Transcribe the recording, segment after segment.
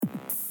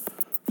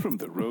From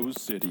the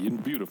Rose City in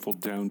beautiful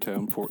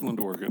downtown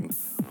Portland, Oregon,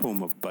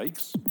 home of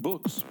bikes,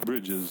 books,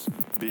 bridges,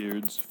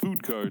 beards,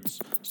 food carts,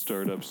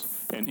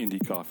 startups, and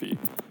indie coffee.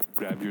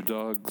 Grab your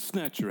dog,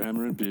 snatch your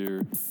hammer and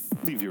beer,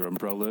 leave your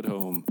umbrella at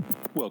home.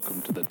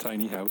 Welcome to the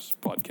Tiny House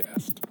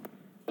Podcast.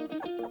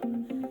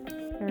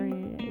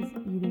 Harry is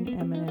eating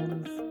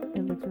M&Ms.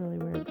 It looks really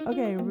weird.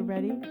 Okay, are we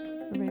ready?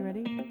 Everybody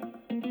ready?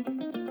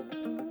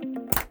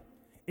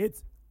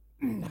 It's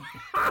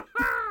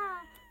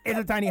it's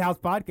a Tiny House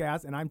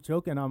Podcast, and I'm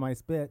choking on my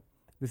spit.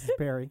 This is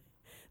Perry.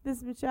 This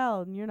is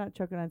Michelle, and you're not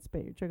choking on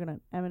spit. You're choking on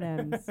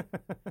M&Ms.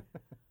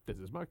 This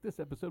is Mark. This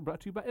episode brought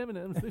to you by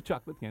M&M's, the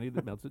chocolate candy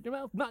that melts in your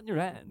mouth, not in your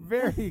hand.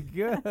 Very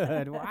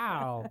good.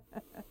 Wow.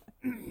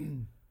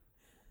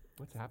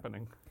 What's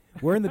happening?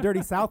 We're in the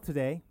Dirty South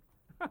today.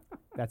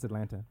 That's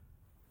Atlanta.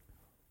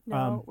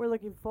 No, we're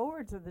looking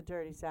forward to the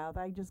Dirty South.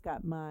 I just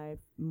got my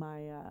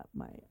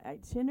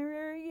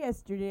itinerary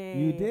yesterday.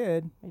 You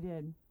did. I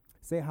did.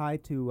 Say hi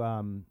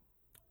to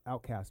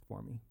Outcast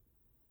for me.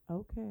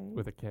 Okay.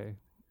 With a K.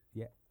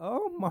 Yeah.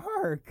 Oh,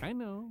 Mark. I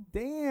know.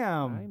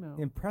 Damn. I know.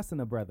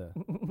 Impressing a brother.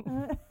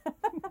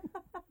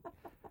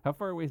 How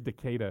far away is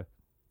Decatur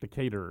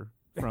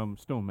from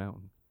Stone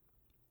Mountain?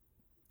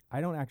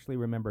 I don't actually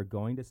remember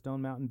going to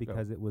Stone Mountain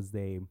because because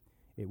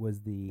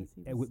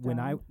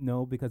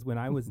when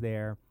I was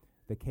there,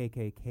 the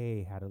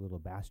KKK had a little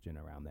bastion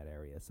around that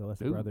area, so us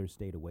brothers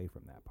stayed away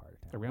from that part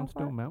of town. Around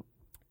Stone Mountain?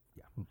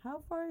 Yeah.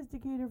 How far is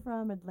Decatur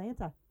from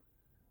Atlanta?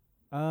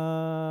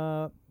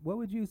 What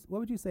would you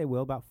say,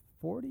 Will? About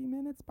 40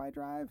 minutes by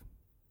drive?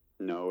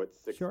 No, it's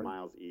 6 Short?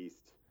 miles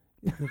east.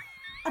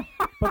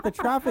 But the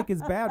traffic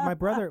is bad.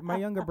 My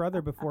younger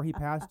brother, before he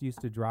passed,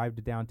 used to drive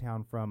to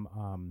downtown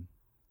from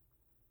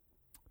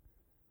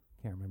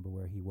can't remember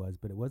where he was,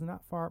 but it was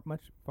not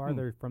much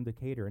farther from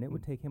Decatur, and it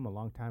would take him a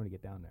long time to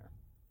get down there.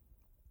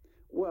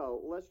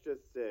 Well, let's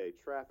just say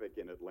traffic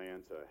in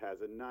Atlanta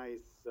has a nice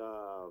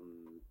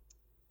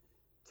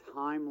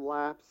time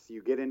lapse.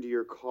 You get into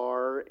your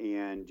car,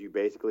 and you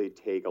basically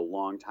take a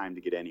long time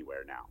to get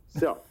anywhere now.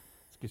 So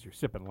It's because you're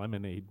sipping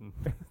lemonade and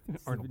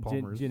Arnold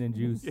Palmer's. Gin and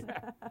juice.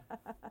 Yeah.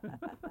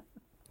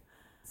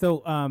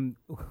 So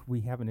we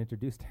haven't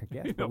introduced our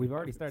guest, but we've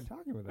already started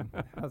talking with him.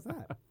 How's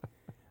that?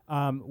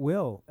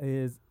 Will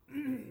is,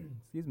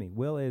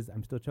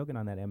 I'm still choking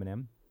on that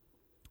M&M.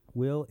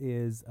 Will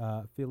is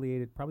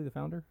affiliated, probably the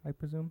founder, I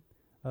presume,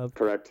 of.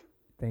 correct.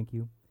 Thank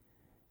you.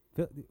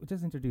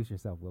 Just introduce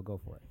yourself, Will. Go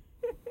for it.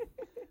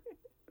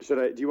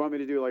 Do you want me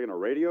to do like in a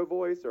radio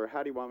voice, or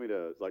how do you want me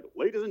to, like,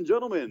 ladies and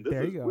gentlemen, this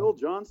is Will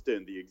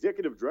Johnston, the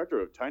executive director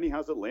of Tiny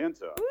House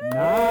Atlanta.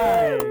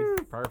 Nice.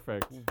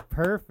 Perfect.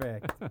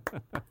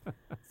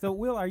 So,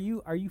 Will, are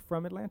you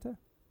from Atlanta?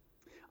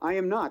 I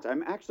am not.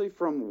 I'm actually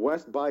from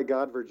West by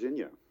God,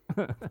 Virginia.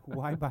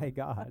 Why by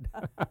God?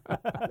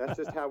 That's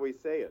just how we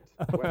say it.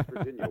 West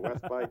Virginia,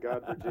 West by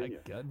God,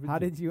 Virginia. How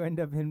did you end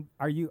up in?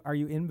 Are you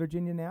in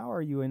Virginia now, or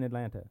are you in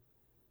Atlanta?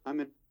 I'm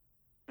in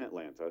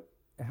Atlanta.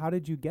 How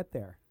did you get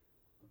there?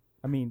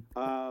 I mean,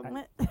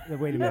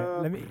 wait a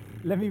minute.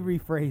 Let me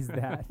rephrase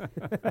that.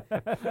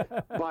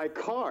 By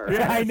car.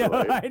 Yeah, I know.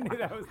 I knew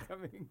that was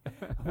coming.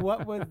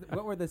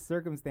 What were the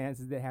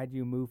circumstances that had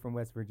you move from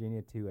West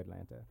Virginia to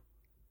Atlanta?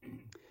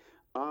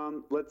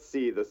 Let's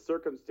see, the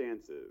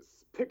circumstances.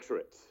 Picture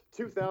it,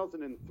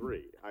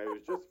 2003. I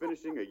was just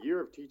finishing a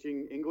year of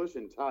teaching English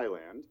in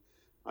Thailand.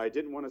 I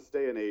didn't want to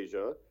stay in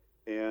Asia,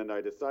 and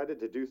I decided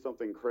to do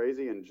something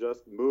crazy and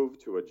just move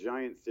to a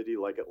giant city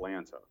like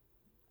Atlanta.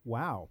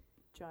 Wow.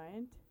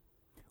 Giant?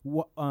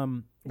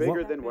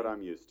 Bigger than what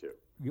I'm used to.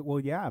 Well,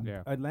 yeah.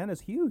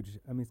 Atlanta's huge.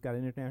 I mean, it's got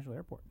an international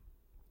airport.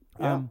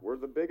 Yeah, we're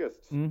the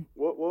biggest.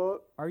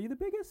 What? Are you the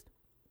biggest?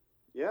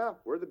 Yeah,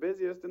 we're the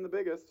busiest and the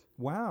biggest.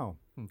 Wow.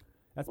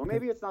 Well,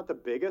 maybe it's not the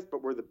biggest,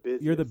 but we're the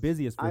busiest. You're the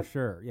busiest for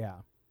sure,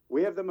 yeah.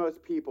 We have the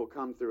most people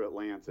come through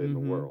Atlanta in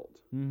the world.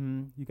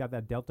 Mm-hmm. You got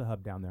that Delta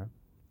hub down there.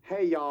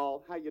 Hey,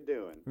 y'all. How you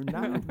doing?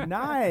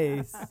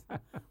 Nice.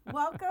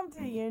 Welcome to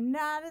the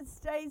United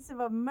States of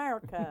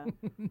America.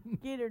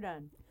 Get her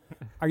done.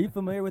 Are you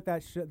familiar with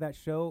that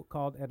show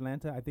called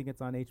Atlanta? I think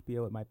it's on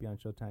HBO. It might be on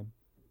Showtime.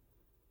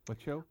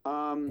 What show?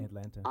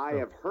 Atlanta. I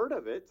have heard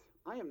of it.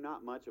 I am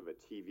not much of a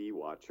TV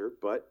watcher,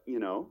 but,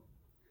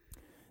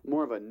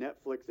 more of a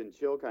Netflix and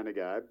chill kind of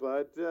guy.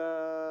 But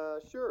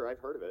sure, I've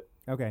heard of it.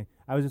 Okay.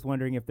 I was just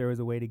wondering if there was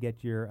a way to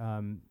get your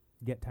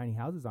get tiny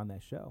houses on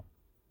that show.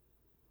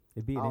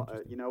 It'd be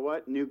interesting. You know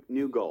what?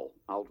 New goal.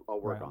 I'll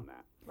work on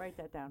that. Write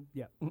that down.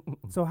 Yeah.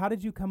 So how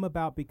did you come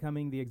about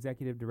becoming the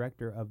executive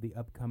director of the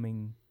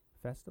upcoming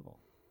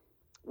festival?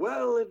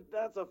 Well,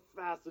 that's a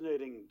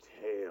fascinating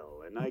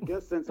tale. And I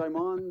guess since I'm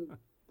on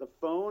the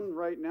phone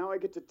right now, I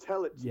get to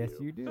tell it to you. Yes,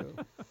 you do.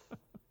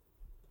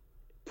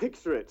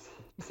 Picture it,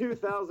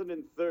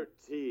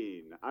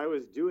 2013. I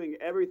was doing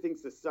everything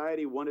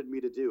society wanted me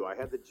to do. I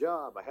had the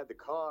job, I had the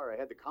car, I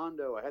had the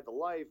condo, I had the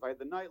life, I had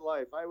the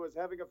nightlife. I was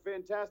having a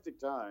fantastic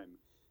time.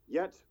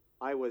 Yet,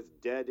 I was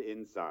dead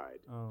inside.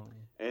 Oh.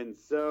 And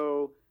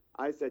so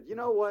I said, you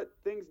know what?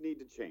 Things need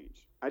to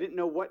change. I didn't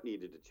know what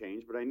needed to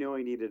change, but I knew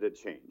I needed a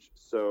change.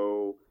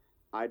 So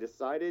I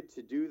decided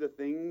to do the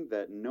thing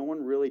that no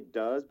one really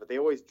does, but they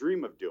always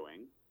dream of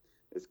doing,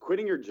 is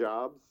quitting your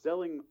job,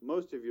 selling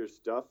most of your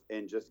stuff,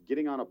 and just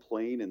getting on a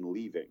plane and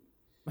leaving.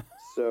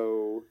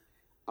 So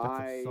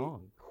I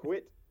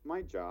quit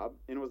my job,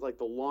 and it was like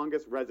the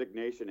longest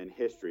resignation in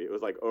history. It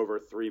was like over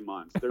 3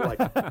 months. They're like,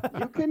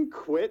 you can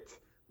quit,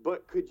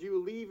 but could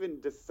you leave in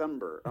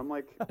December? I'm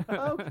like,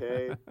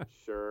 okay,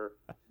 sure.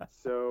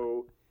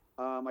 So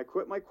I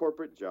quit my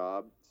corporate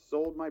job,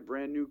 sold my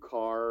brand new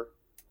car,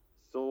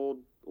 sold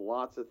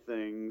lots of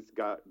things,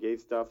 gave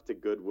stuff to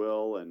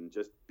Goodwill, and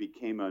just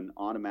became an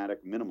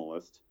automatic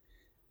minimalist.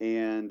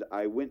 And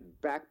I went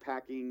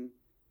backpacking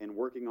and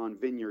working on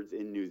vineyards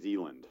in New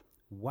Zealand.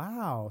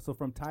 Wow. So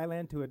from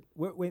Thailand to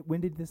wait,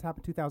 when did this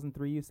happen?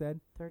 2003, you said?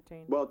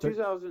 13. Well,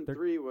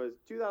 2003 was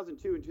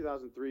 2002 and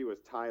 2003 was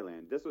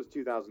Thailand. This was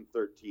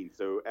 2013,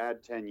 so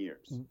add 10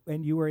 years.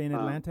 And you were in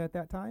Atlanta at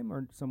that time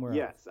or somewhere else?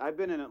 Yes, I've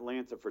been in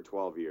Atlanta for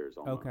 12 years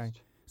almost. Okay.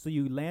 So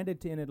you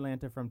landed in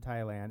Atlanta from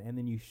Thailand, and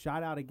then you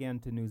shot out again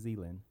to New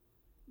Zealand.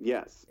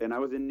 Yes, and I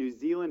was in New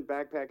Zealand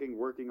backpacking,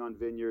 working on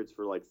vineyards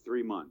for like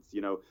 3 months,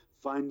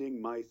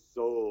 finding my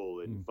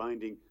soul and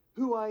finding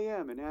who I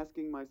am and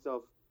asking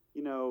myself,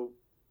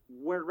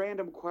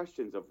 random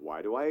questions of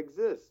why do I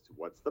exist?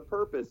 What's the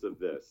purpose of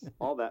this?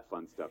 All that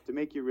fun stuff to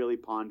make you really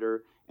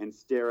ponder and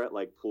stare at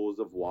like pools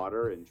of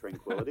water and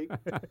tranquility.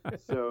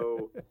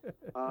 So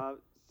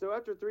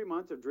after 3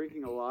 months of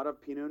drinking a lot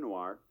of Pinot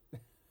Noir,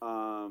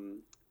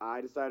 I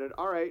decided,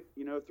 all right,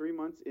 3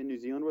 months in New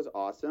Zealand was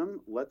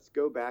awesome. Let's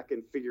go back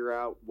and figure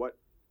out what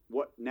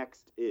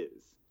next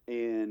is.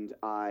 And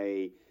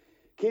I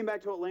came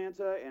back to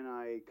Atlanta, and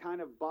I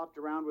kind of bopped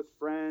around with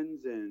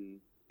friends, and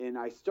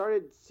I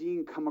started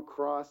come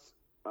across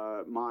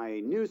my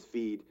news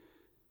feed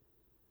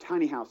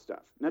tiny house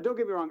stuff. Now, don't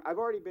get me wrong. I've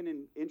already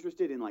been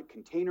interested in like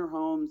container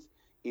homes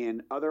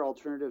and other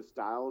alternative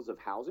styles of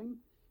housing.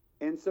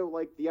 And so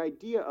like the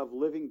idea of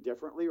living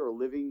differently or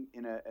living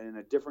in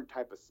a different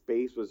type of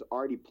space was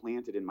already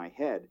planted in my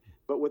head.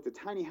 But with the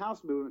tiny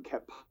house movement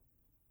kept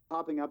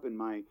popping up in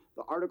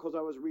the articles I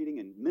was reading,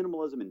 and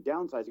minimalism and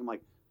downsizing, I'm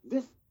like,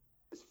 this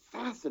is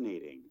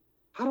fascinating.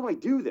 How do I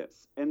do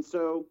this? And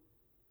so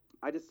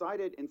I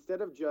decided, instead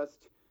of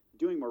just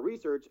doing more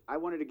research, I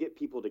wanted to get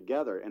people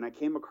together. And I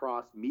came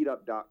across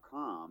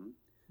meetup.com,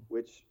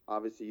 which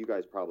obviously you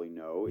guys probably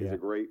know is a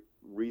great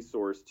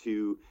resource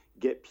to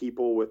get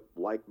people with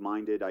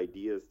like-minded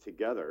ideas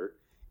together.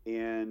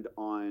 And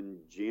on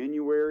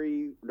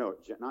July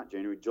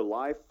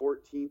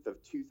 14th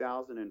of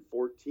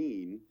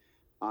 2014,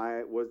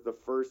 I was the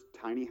first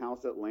Tiny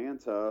House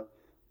Atlanta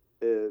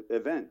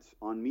event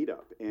on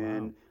Meetup.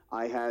 And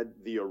I had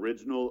the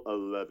original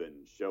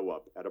 11 show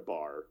up at a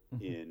bar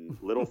in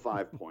Little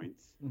Five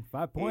Points.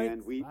 5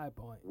 points? And 5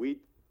 points.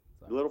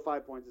 Sorry. Little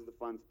 5 Points is the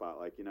fun spot.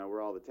 Like,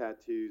 where all the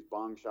tattoos,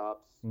 bong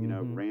shops,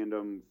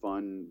 random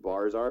fun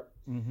bars are.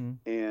 Mm-hmm.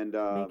 And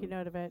make a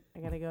note of it. I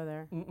got to go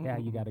there. Yeah,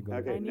 you got to go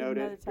there. Okay, note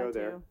it. Go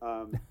there.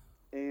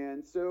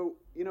 And so,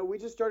 we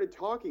just started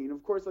talking. And,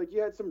 of course, like,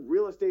 you had some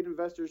real estate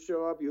investors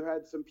show up. You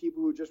had some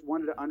people who just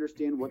wanted to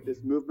understand what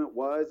this movement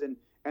was. And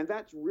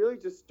that's really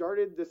just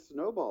started the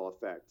snowball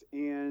effect.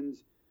 And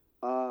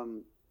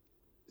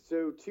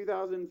so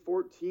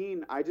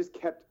 2014, I just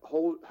kept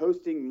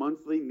hosting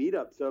monthly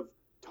meetups of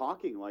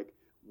talking, like,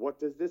 what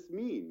does this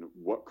mean?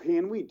 What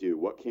can we do?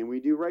 What can we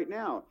do right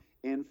now?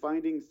 And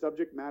finding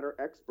subject matter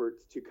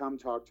experts to come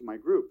talk to my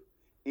group.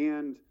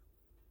 And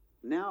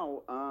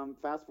now,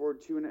 fast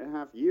forward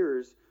 2.5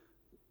 years,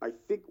 I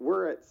think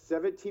we're at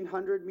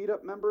 1,700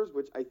 meetup members,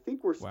 which I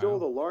think we're still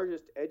the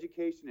largest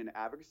education and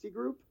advocacy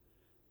group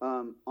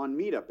on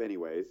Meetup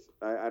anyways.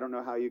 I don't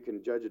know how you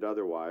can judge it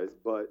otherwise,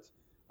 but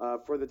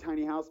for the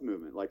tiny house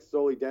movement, like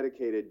solely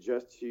dedicated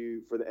just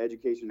for the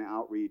education and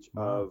outreach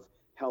of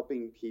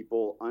helping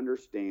people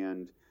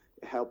understand,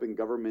 helping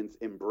governments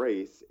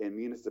embrace, and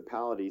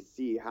municipalities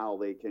see how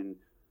they can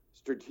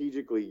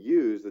strategically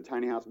use the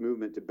tiny house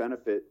movement to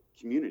benefit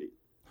community.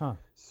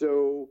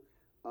 So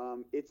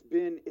it's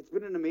been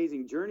an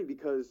amazing journey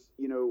because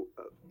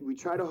we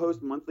try to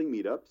host monthly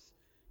meetups,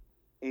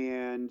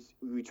 and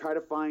we try to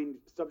find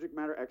subject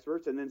matter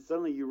experts, and then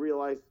suddenly you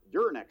realize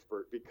you're an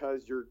expert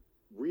because you're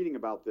reading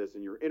about this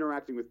and you're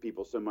interacting with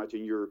people so much,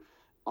 and you're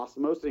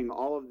osmosing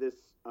all of this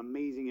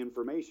amazing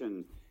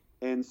information.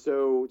 And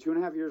so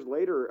 2.5 years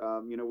later,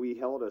 we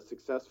held a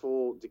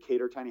successful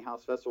Decatur Tiny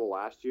House Festival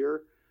last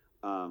year.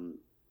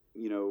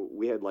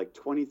 We had like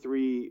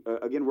 23.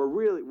 Again, we're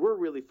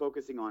really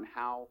focusing on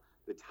how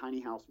the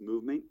tiny house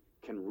movement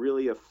can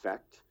really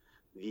affect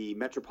the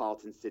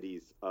metropolitan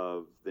cities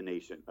of the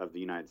nation, of the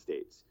United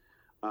States.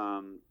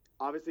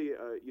 Obviously,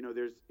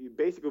 there's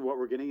basically what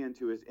we're getting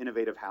into is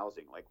innovative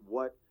housing. Like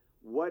what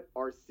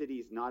are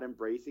cities not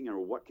embracing, or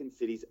what can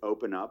cities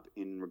open up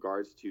in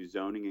regards to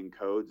zoning and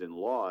codes and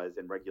laws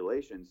and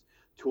regulations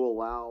to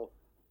allow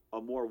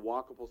a more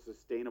walkable,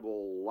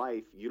 sustainable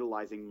life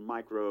utilizing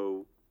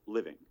micro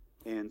living.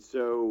 And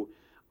so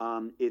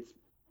it's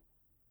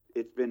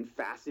been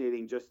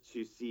fascinating just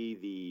to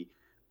see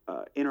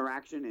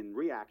interaction and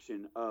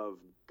reaction of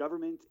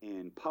government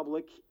and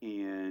public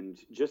and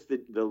just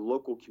the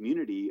local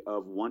community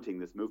of wanting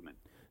this movement.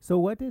 So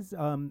what is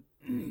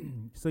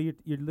so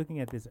you're looking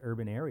at this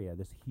urban area,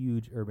 this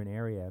huge urban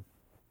area.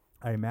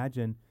 I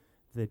imagine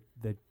the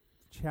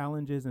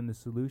challenges and the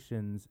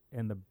solutions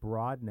and the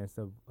broadness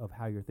of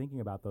how you're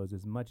thinking about those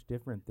is much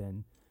different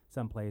than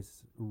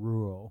someplace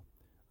rural.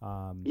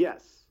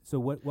 Yes. So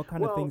what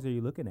kind of things are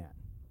you looking at?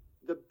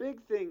 The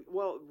big thing,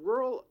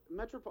 rural,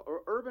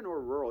 or urban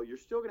or rural, you're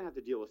still going to have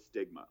to deal with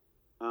stigma.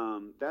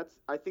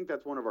 I think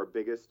that's one of our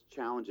biggest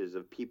challenges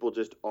of people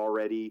just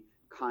already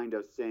kind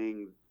of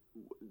saying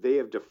they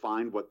have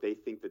defined what they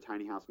think the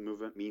tiny house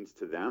movement means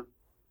to them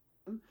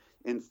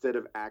instead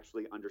of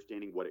actually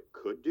understanding what it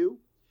could do.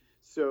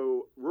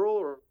 So rural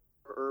or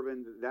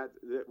urban, that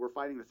we're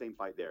fighting the same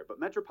fight there. But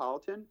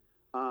metropolitan,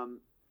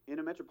 in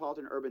a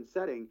metropolitan urban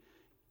setting,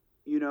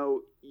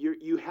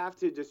 you have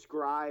to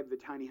describe the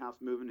tiny house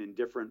movement in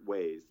different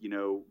ways.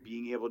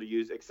 Being able to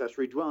use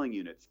accessory dwelling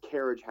units,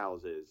 carriage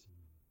houses,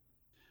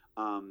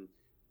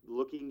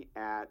 looking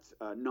at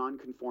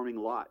non-conforming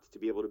lots to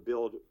be able to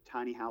build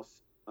tiny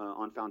houses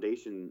on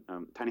foundation.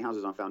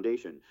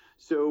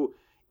 So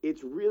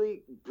it's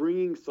really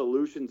bringing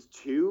solutions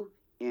to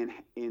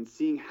and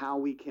seeing how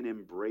we can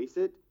embrace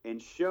it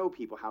and show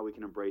people how we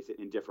can embrace it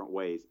in different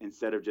ways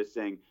instead of just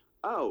saying,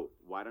 oh,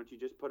 why don't you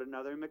just put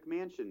another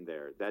McMansion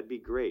there? That'd be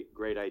great.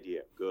 Great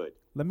idea. Good.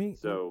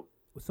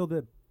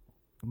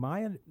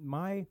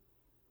 My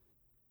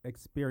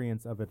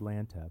experience of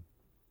Atlanta,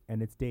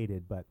 and it's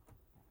dated, but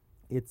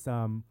it's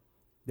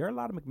there are a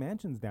lot of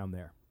McMansions down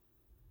there.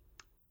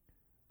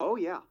 Oh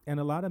yeah. And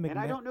a lot of and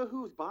I don't know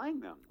who's buying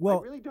them.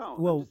 Well, I really don't.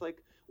 Well, I'm just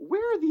like,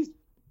 where are these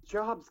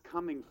jobs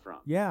coming from?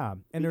 Yeah.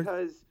 And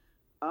because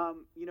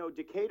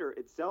Decatur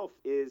itself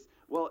is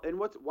and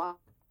why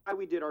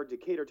we did our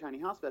Decatur Tiny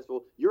House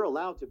Festival, you're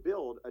allowed to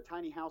build a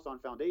tiny house on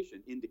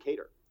foundation in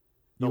Decatur.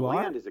 The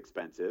land is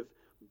expensive,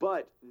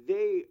 but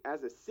they,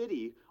 as a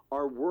city,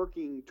 are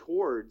working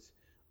towards,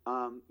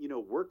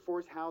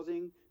 workforce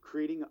housing,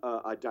 creating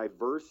a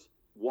diverse,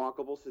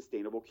 walkable,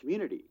 sustainable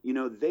community.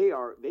 They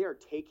are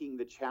taking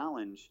the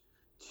challenge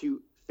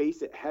to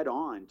face it head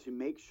on to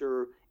make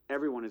sure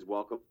everyone is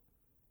welcome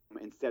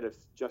instead of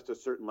just a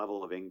certain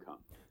level of income.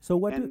 So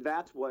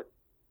that's what.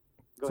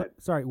 Go ahead.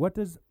 Sorry. What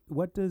does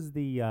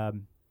the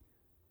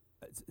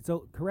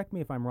so correct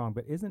me if I'm wrong,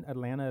 but isn't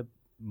Atlanta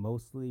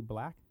mostly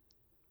black?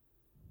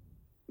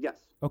 Yes.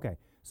 Okay.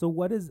 So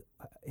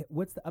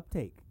what's the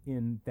uptake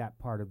in that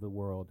part of the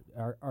world?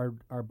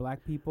 Are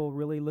black people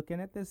really looking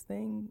at this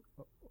thing?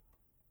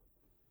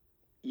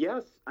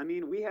 Yes. I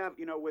mean, we have,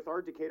 with our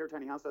Decatur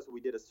Tiny House Festival,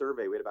 we did a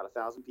survey. We had about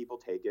 1,000 people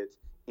take it.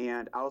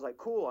 And I was like,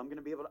 cool, I'm going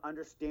to be able to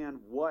understand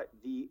what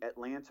the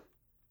Atlanta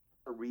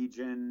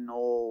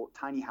regional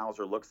tiny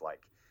houser looks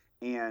like.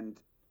 And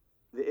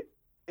the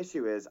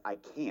issue is I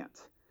can't.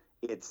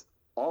 It's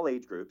all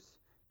age groups.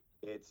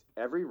 It's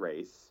every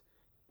race.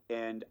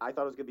 And I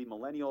thought it was going to be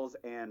millennials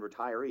and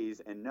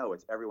retirees. And no,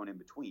 it's everyone in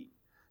between.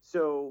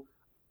 So,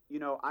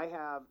 I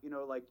have,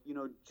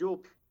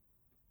 Jewel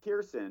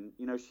Pearson,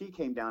 she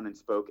came down and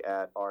spoke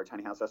at our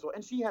tiny house festival,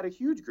 and she had a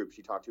huge group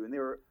she talked to, and they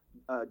were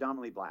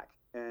dominantly black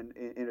and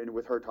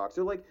with her talk.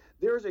 So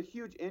there's a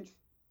huge interest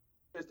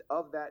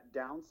of that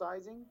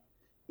downsizing,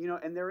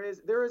 and there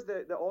is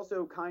the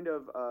also kind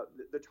of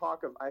the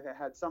talk of, I've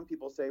had some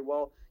people say,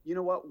 well, you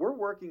know what, we're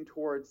working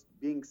towards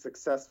being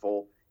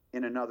successful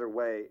in another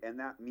way, and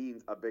that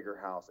means a bigger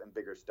house and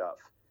bigger stuff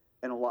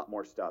and a lot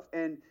more stuff.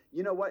 And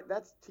you know what,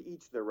 that's to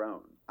each their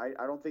own.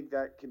 I don't think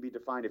that can be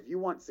defined. If you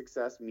want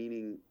success,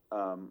 meaning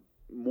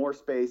more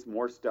space,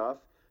 more stuff,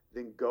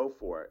 then go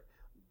for it.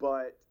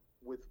 But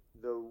with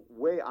the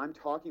way I'm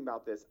talking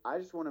about this, I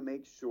just want to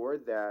make sure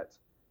that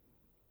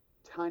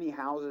tiny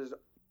houses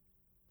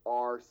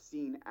are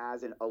seen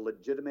as a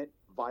legitimate,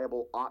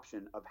 viable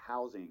option of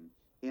housing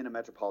in a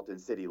metropolitan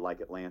city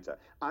like Atlanta.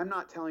 I'm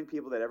not telling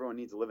people that everyone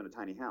needs to live in a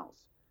tiny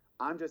house.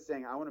 I'm just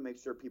saying I want to make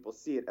sure people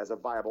see it as a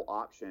viable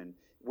option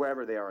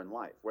wherever they are in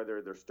life,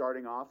 whether they're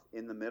starting off,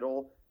 in the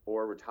middle,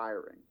 or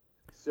retiring.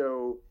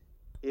 So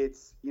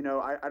it's,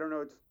 I don't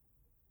know,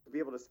 to be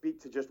able to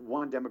speak to just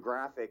one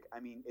demographic, I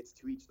mean, it's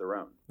to each their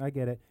own. I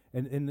get it.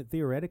 And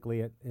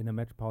theoretically, in a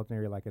metropolitan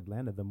area like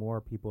Atlanta, the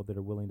more people that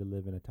are willing to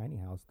live in a tiny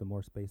house, the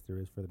more space there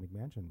is for the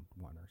McMansion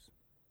wanters.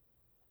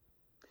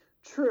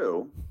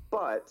 True,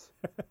 but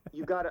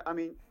you got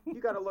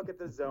to look at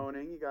the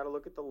zoning, you got to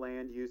look at the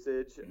land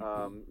usage,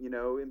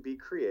 and be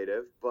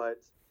creative.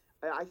 But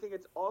I think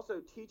it's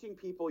also teaching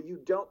people you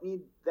don't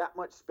need that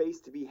much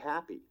space to be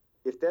happy.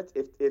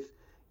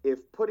 If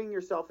putting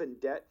yourself in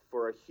debt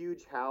for a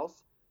huge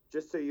house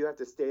just so you have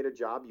to stay at a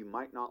job you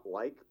might not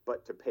like,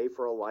 but to pay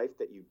for a life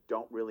that you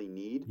don't really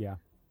need, yeah,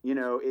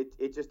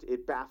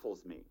 it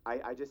baffles me.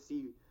 I just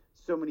see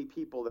so many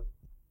people that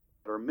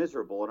are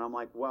miserable, and I'm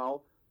like,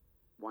 well,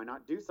 why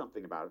not do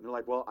something about it? And they're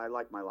like, well, I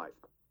like my life.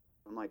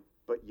 I'm like,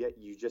 but yet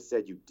you just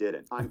said you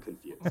didn't. I'm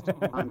confused.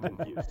 I'm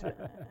confused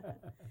here.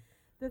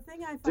 The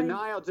thing I find...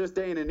 Denial just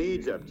ain't in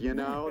Egypt,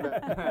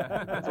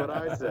 That's what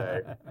I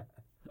say.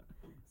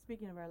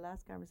 speaking of our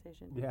last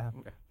conversation. Yeah.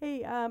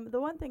 Hey, the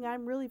one thing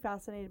I'm really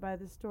fascinated by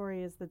this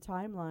story is the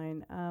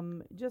timeline.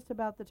 Just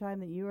about the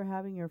time that you were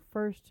having your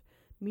first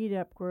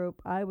meetup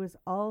group, I was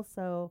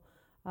also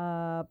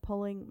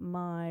pulling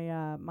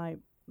my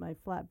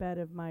flatbed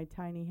of my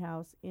tiny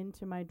house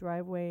into my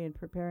driveway and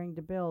preparing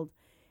to build.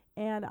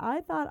 And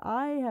I thought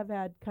I have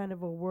had kind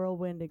of a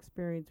whirlwind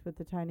experience with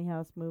the tiny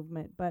house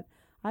movement, but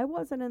I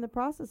wasn't in the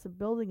process of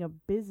building a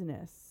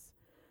business.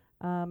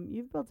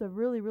 You've built a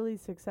really, really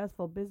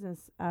successful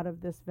business out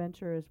of this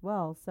venture as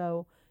well.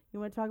 So you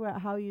want to talk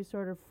about how you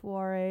sort of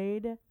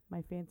forayed,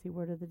 my fancy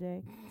word of the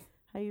day,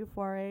 how you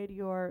forayed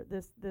your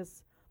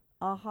this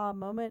aha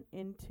moment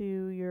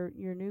into your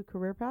new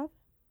career path?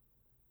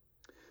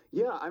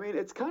 Yeah, I mean,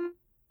 it's kind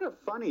of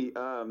funny.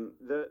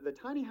 The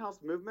tiny house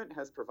movement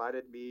has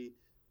provided me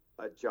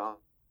a job,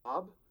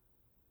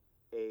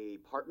 a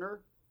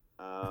partner,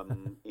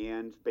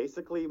 and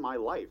basically my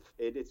life.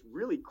 It's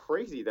really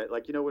crazy that,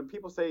 like, when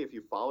people say if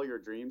you follow your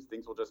dreams,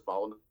 things will just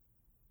fall into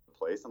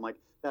place. I'm like,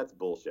 that's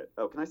bullshit.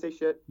 Oh, can I say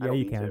shit? I Yeah, don't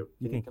you mean can.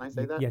 to. Can I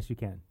say that? Yes, you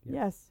can.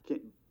 Yes.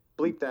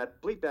 Bleep that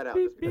out.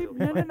 Beep, just because beep. it'll be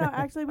No. funny.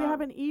 Actually, we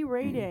have an E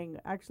rating.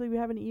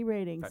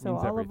 That So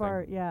means all of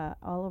everything.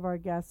 all of our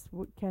guests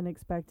can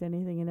expect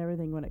anything and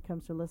everything when it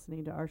comes to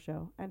listening to our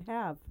show, and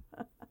have.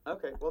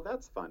 Okay, well,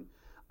 that's fun.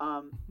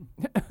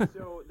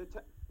 So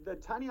the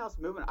tiny house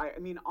movement, I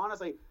mean,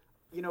 honestly,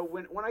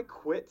 when I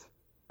quit,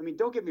 I mean,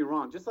 don't get me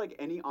wrong, just like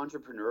any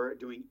entrepreneur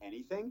doing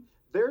anything,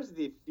 there's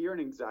the fear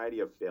and anxiety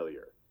of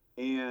failure.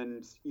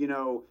 And,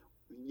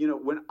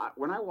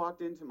 when I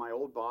walked into my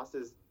old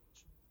boss's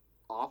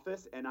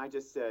office and I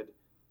just said,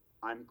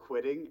 I'm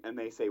quitting, and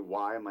they say,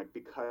 why? I'm like,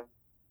 because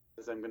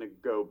I'm going to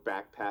go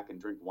backpack and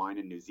drink wine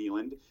in New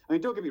Zealand. I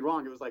mean, don't get me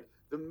wrong, it was like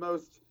the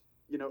most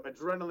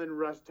adrenaline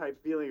rush type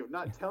feeling of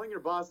not telling your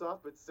boss off,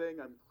 but saying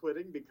I'm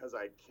quitting because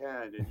I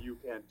can and you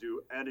can't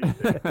do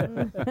anything.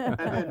 And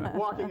then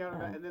walking out of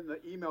that, and then the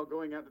email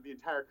going out to the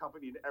entire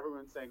company and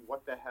everyone saying,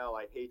 what the hell,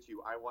 I hate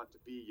you, I want to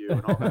be you,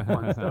 and all that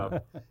fun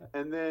stuff.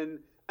 And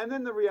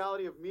then the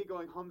reality of me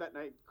going home that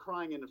night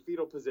crying in a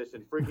fetal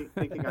position,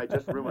 thinking I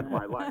just ruined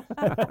my life.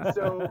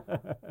 So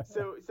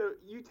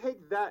you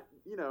take that,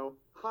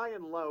 high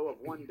and low of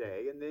one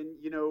day, and then,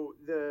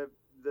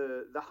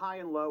 the high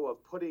and low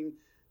of putting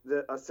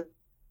a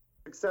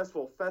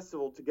successful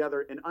festival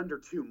together in under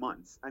 2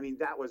 months. I mean,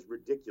 that was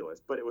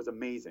ridiculous, but it was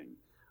amazing.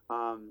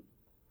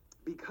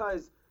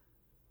 Because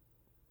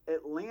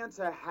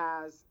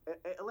Atlanta's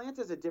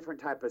a different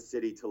type of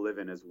city to live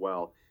in as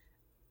well.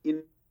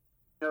 You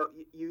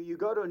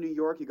go to New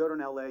York, you go to an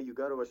LA, you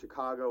go to a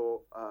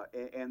Chicago,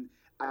 and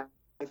I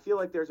feel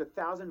like there's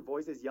 1,000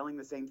 voices yelling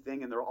the same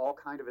thing, and they're all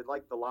kind of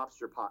like the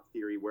lobster pot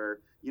theory, where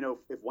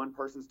if one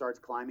person starts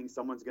climbing,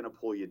 someone's going to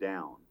pull you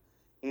down.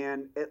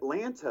 And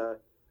Atlanta,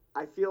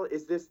 I feel,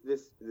 is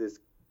this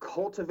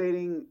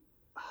cultivating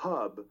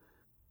hub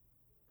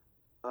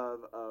of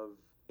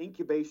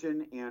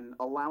incubation and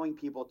allowing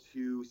people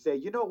to say,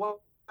 you know what,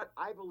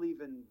 I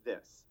believe in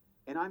this,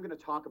 and I'm going to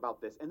talk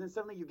about this, and then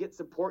suddenly you get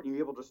support and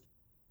you're able to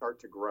start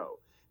to grow.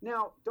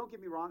 Now, don't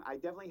get me wrong, I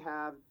definitely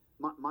have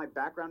my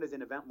background is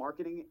in event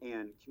marketing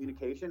and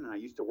communication, and I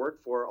used to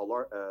work for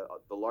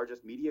the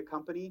largest media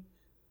company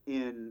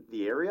in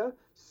the area,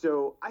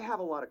 so I have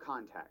a lot of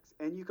contacts,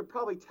 and you could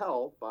probably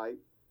tell by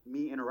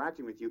me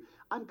interacting with you,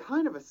 I'm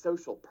kind of a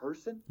social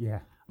person.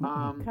 Yeah.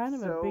 Kind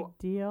of a big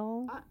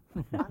deal.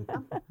 I'm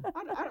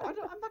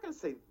not going to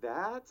say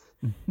that,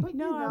 but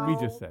No, We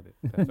just said it.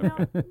 That's all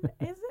right.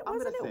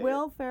 Wasn't it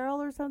Will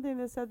Ferrell or something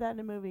that said that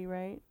in a movie,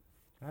 right?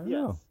 I don't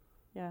know.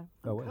 Yeah.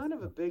 Oh, kind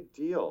of a big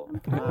deal.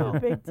 Kind of a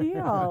big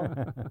deal.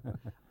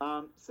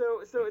 So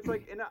it's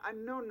like, and I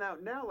know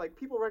now, like,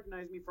 people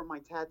recognize me from my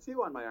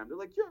tattoo on my arm. They're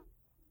like, you're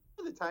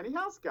the tiny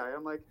house guy.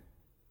 I'm like,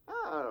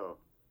 oh,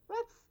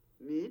 that's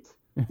neat.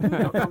 You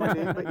don't know my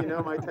name, but you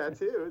know my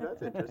tattoo.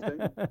 That's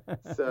interesting.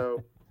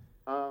 So,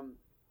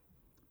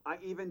 I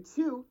even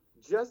too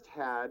just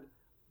had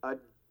a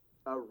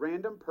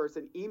random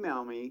person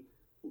email me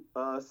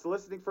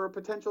soliciting for a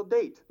potential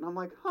date, and I'm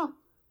like, huh,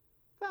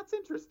 that's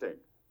interesting.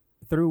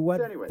 Through what?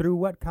 So anyways. Through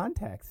what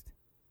context?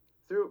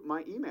 Through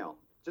my email,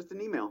 just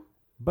an email.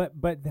 But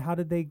how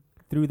did they?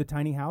 Through the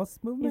tiny house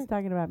movement? He's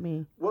talking about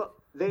me. Well,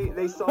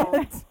 they saw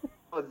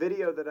a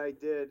video that I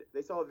did.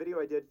 They saw a video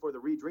I did for the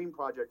Redream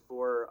project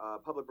for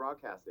public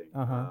broadcasting.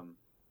 Uh-huh.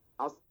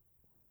 I'll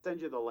send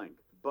you the link.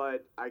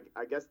 But I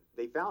guess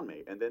they found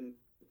me and then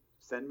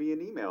send me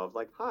an email of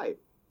like, hi,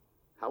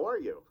 how are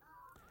you?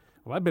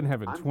 Well, I've been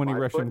having I'm 20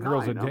 Russian 5'9".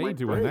 girls a I'm day like,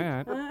 doing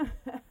great. that.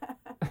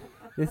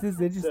 This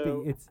is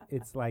interesting. So-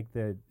 It's like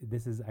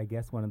this is, I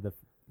guess, one of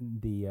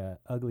the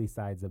ugly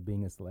sides of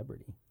being a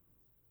celebrity.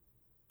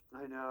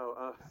 I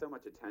know. So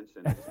much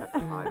attention. I just have to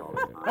hide all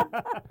the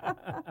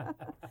time.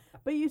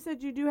 But you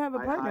said you do have a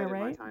I partner, hide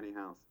right? in my tiny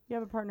house. You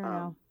have a partner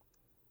now.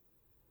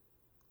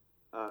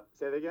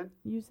 Say that again?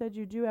 You said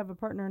you do have a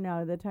partner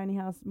now. The tiny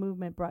house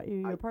movement brought you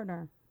your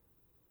partner.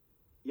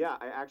 Yeah,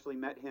 I actually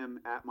met him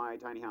at my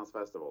tiny house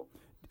festival.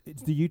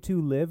 Do you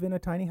two live in a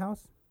tiny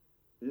house?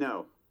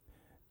 No,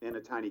 in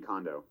a tiny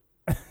condo.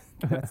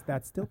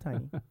 That's still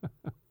tiny.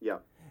 Yeah.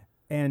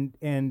 And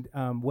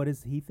what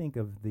does he think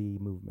of the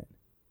movement?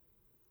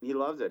 He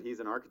loves it. He's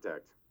an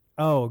architect.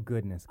 Oh,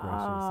 goodness gracious.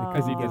 Oh.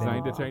 Has he Get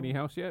designed a it. tiny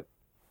house yet?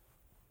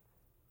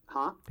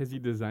 Huh? Has he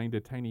designed a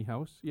tiny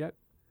house yet?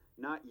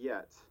 Not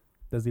yet.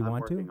 Does he I'm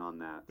want working to? on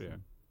that. Yeah.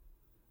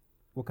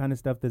 What kind of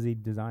stuff does he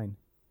design?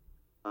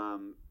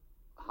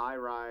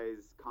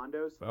 High-rise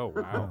condos. Oh,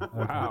 wow. Okay.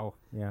 Wow.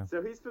 Yeah.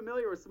 So he's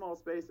familiar with small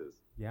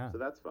spaces. Yeah. So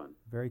that's fun.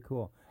 Very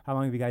cool. How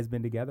long have you guys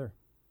been together?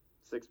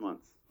 6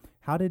 months.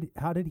 How did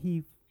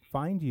he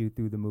find you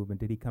through the movement?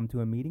 Did he come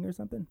to a meeting or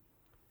something?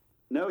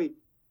 No, he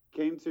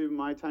came to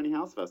my tiny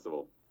house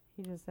festival.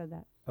 He just said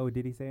that. Oh,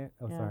 did he say it?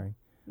 Oh, Yeah. sorry.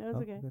 No, it's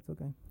Oh, okay. That's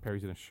okay.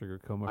 Perry's in a sugar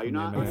coma. Are you from the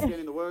not M&Ms.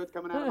 understanding the words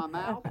coming out of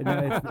my mouth?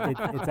 No,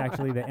 it's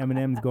actually the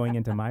M&Ms going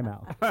into my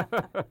mouth.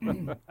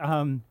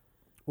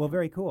 Well,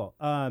 very cool.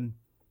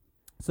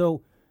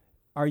 So,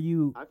 are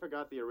you? I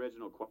forgot the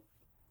original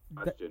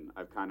question.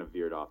 I've kind of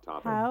veered off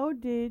topic. How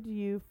did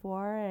you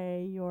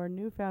foray your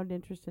newfound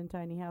interest in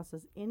tiny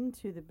houses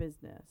into the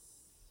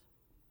business?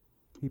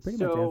 He pretty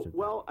much answered.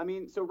 Well, I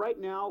mean, so right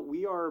now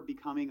we are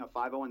becoming a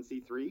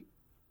 501c3.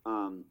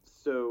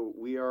 So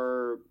we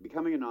are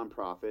becoming a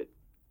nonprofit,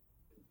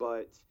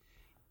 but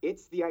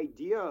it's the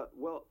idea,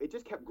 well, it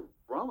just kept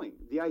growing.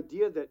 The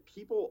idea that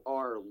people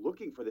are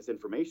looking for this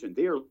information.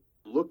 They are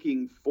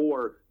looking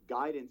for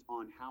guidance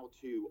on how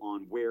to,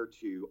 on where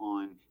to,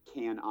 on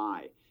can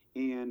I.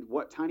 And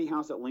what Tiny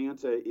House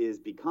Atlanta is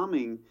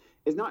becoming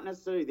is not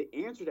necessarily the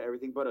answer to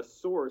everything, but a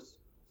source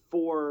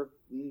for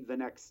the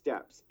next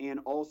steps, and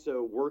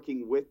also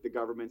working with the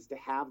governments to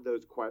have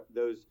those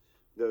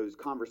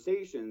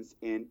conversations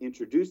and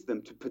introduce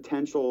them to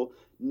potential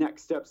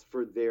next steps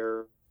for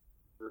their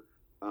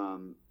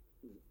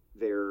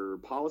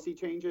policy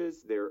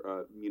changes, their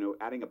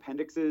adding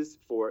appendixes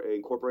for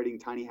incorporating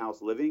tiny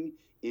house living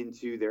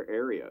into their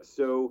area.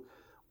 So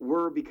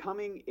we're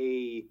becoming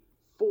a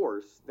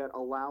force that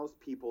allows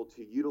people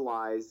to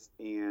utilize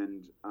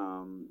and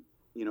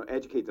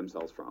educate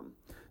themselves from.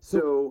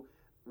 So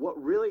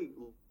what really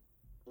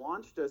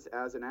launched us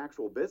as an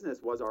actual business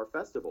was our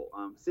festival.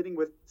 Sitting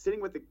with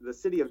the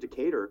city of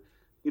Decatur,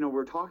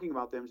 we're talking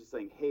about them, just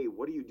saying, hey,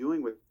 what are you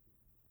doing with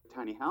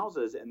tiny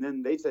houses? And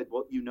then they said,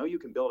 well, you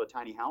can build a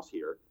tiny house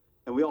here.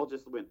 And we all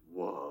just went,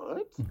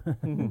 what?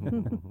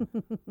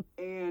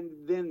 And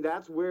then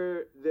that's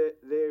where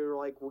they're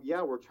like, well,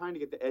 yeah, we're trying to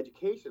get the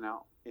education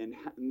out. And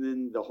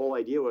then the whole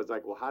idea was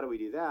like, well, how do we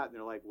do that? And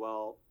they're like,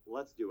 well,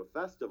 let's do a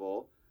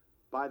festival.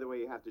 By the way,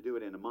 you have to do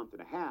it in a month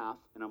and a half.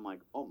 And I'm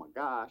like, oh my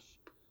gosh.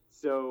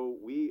 So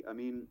we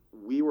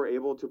were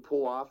able to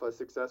pull off a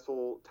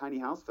successful tiny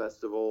house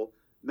festival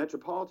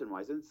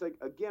metropolitan-wise. And it's like,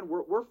 again,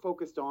 we're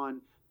focused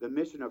on the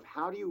mission of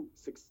how do you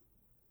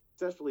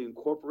successfully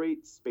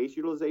incorporate space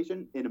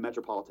utilization in a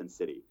metropolitan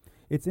city.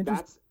 It's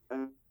interesting.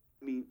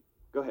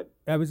 Go ahead.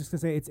 I was just going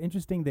to say, it's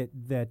interesting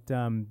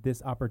that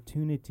this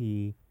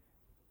opportunity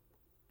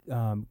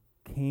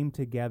came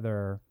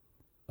together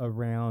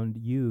around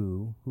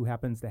you, who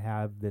happens to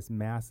have this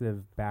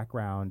massive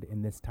background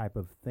in this type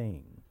of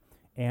thing.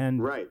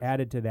 And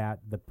added to that,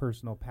 the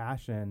personal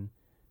passion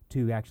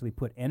to actually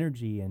put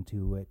energy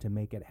into it to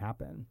make it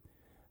happen.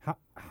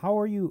 How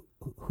are you,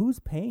 who's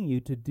paying you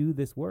to do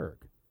this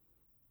work?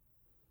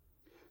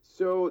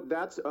 So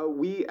that's,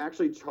 we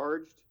actually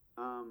charged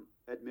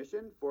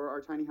admission for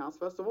our tiny house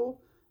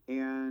festival,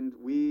 and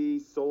we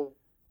sold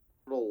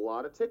a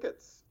lot of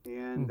tickets,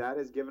 and that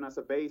has given us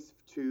a base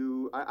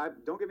to, I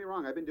don't get me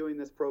wrong, I've been doing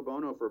this pro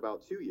bono for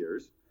about 2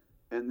 years,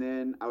 and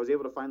then I was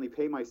able to finally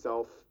pay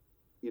myself,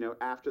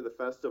 after the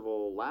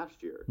festival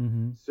last year.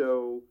 Mm-hmm.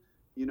 So,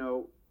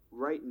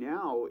 right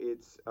now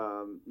it's,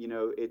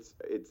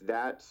 it's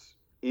that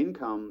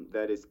income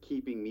that is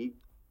keeping me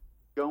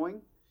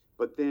going.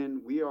 But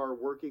then we are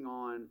working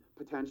on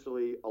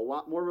potentially a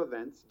lot more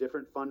events,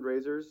 different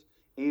fundraisers,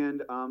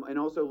 and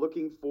also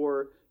looking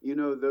for,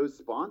 those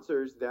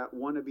sponsors that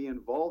want to be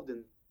involved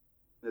in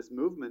this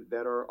movement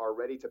that are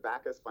ready to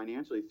back us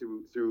financially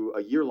through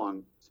a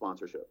year-long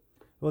sponsorship.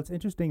 Well, it's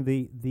interesting.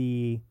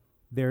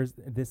 There's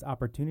this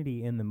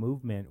opportunity in the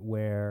movement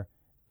where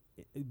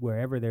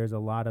wherever there's a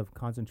lot of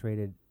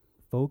concentrated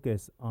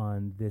focus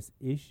on this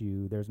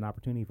issue, there's an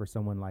opportunity for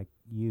someone like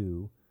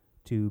you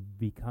to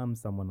become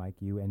someone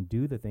like you and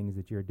do the things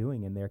that you're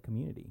doing in their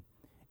community.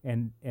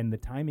 And the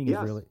timing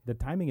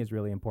is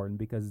really important,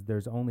 because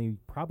there's only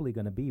probably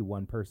going to be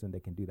one person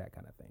that can do that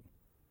kind of thing.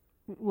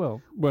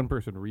 Well, one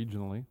person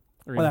regionally.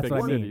 Or Well, in that's big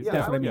what I mean. cities. Yeah,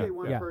 That's I what I would mean. say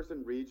one Yeah.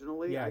 person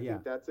regionally. Yeah, I yeah.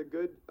 think that's a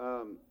good,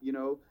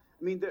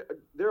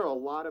 there are a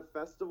lot of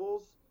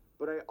festivals,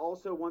 but I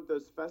also want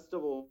those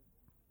festivals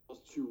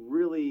to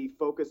really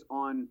focus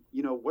on,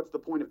 what's the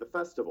point of the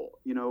festival?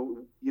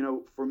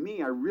 For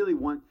me,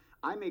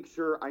 I make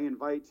sure I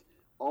invite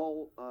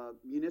all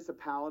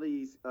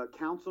municipalities,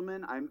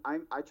 councilmen.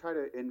 I try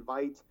to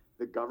invite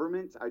the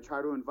government. I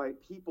try to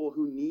invite people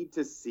who need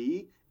to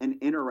see and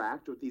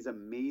interact with these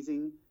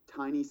amazing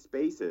tiny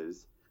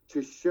spaces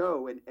to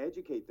show and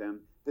educate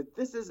them that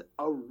this is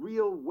a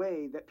real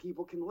way that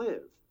people can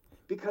live,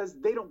 because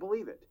they don't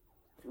believe it.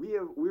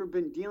 we've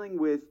been dealing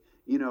with,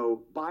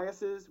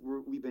 biases.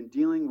 We've been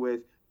dealing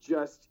with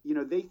just,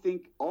 they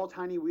think all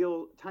tiny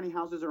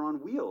houses are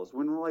on wheels,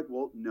 when we're like,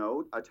 well,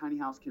 no, a tiny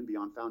house can be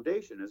on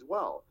foundation as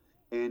well.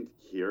 And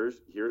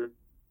here's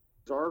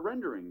our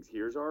renderings.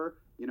 Here's our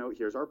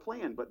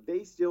plan, but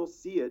they still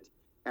see it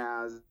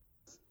as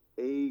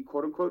a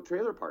quote unquote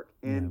trailer park.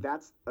 And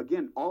that's,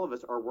 again, all of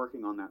us are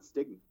working on that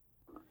stigma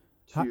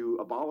to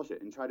abolish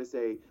it and try to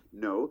say,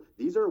 no,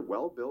 these are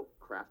well-built,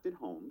 crafted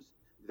homes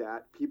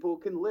that people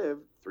can live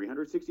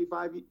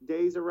 365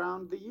 days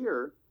around the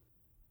year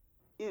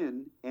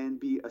in, and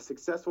be a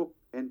successful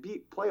and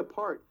play a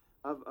part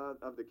of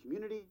the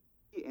community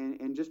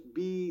and just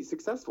be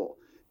successful.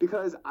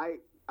 Because I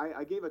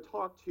gave a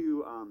talk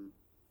to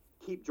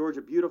Keep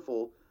Georgia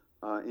Beautiful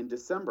in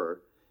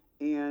December,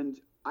 and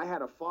I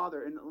had a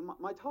father, and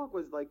my talk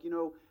was like,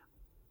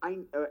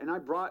 I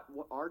brought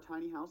our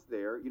tiny house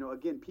there.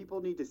 Again,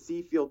 people need to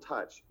see, feel,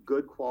 touch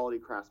good quality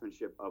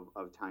craftsmanship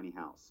of tiny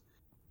house.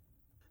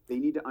 They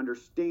need to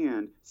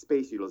understand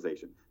space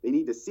utilization. They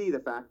need to see the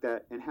fact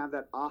that and have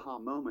that aha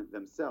moment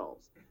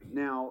themselves.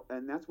 Now,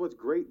 and that's what's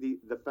great.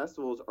 The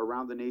festivals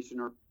around the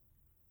nation are,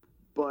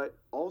 but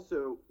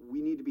also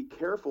we need to be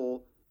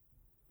careful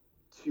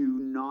to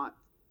not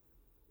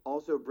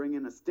also bring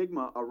in a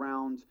stigma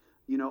around,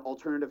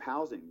 alternative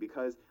housing,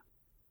 because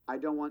I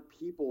don't want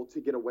people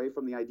to get away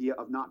from the idea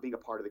of not being a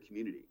part of the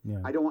community.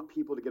 Yeah. I don't want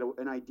people to get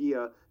an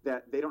idea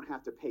that they don't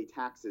have to pay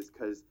taxes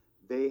because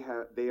they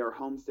are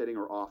homesteading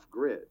or off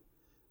grid.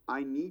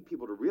 I need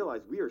people to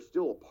realize we are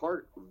still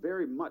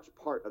very much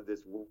part of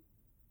this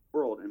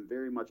world, and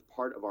very much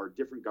part of our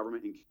different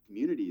government and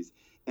communities,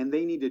 and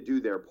they need to do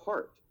their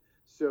part.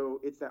 So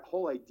it's that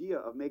whole idea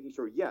of making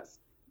sure, yes,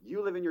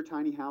 you live in your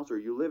tiny house, or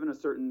you live in a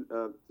certain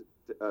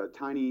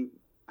tiny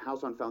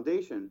house on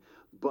foundation,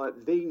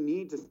 but they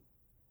need to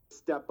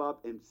step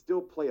up and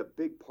still play a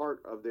big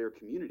part of their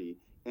community,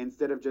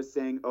 instead of just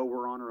saying, oh,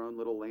 we're on our own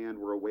little land,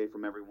 we're away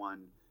from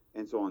everyone,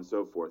 and so on and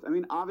so forth. I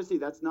mean, obviously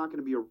that's not going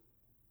to be a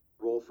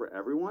role for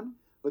everyone,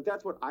 but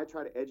that's what I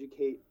try to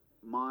educate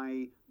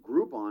my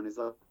group on, is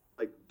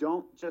like,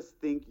 don't just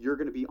think you're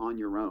going to be on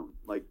your own.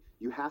 Like,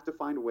 you have to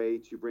find a way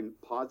to bring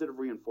positive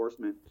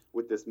reinforcement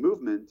with this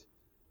movement,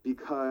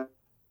 because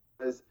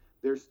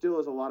there still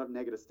is a lot of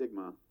negative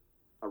stigma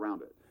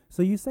around it.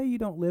 So you say you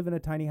don't live in a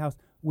tiny house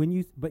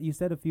but you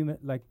said 2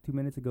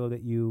 minutes ago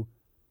that you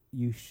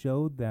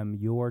showed them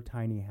your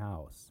tiny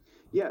house.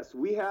 Yes,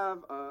 we have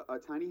a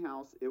tiny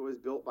house. It was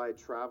built by a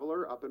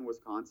traveler up in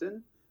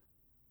Wisconsin.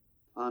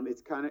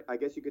 It's kind of, I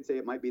guess you could say,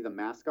 it might be the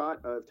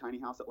mascot of Tiny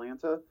House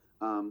Atlanta.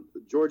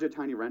 Georgia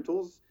Tiny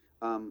Rentals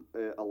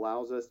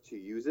allows us to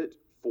use it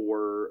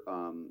for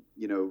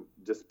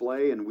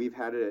display, and we've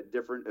had it at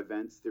different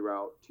events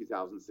throughout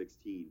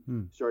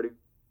 2016, starting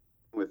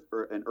with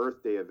an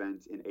Earth Day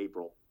event in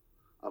April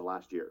of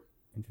last year.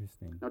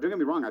 Interesting. Now, don't get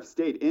me wrong, I've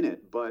stayed in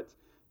it, but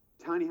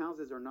tiny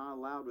houses are not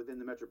allowed within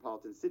the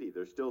metropolitan city.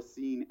 They're still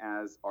seen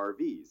as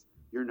RVs.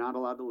 You're not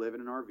allowed to live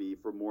in an RV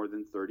for more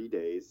than 30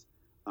 days,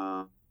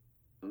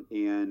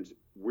 and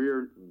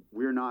we're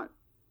not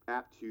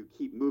apt to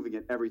keep moving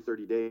it every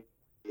 30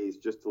 days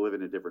just to live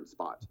in a different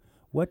spot.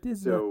 What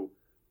is the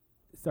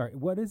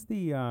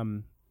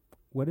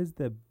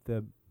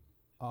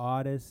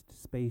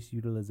oddest space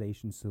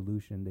utilization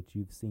solution that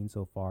you've seen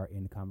so far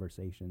in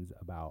conversations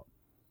about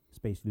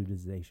space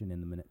utilization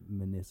in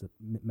the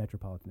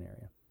metropolitan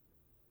area?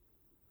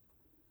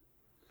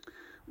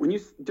 When you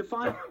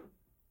define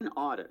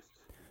oddest,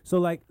 so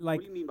like what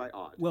do you mean by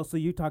odd? Well, so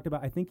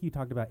I think you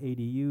talked about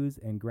ADUs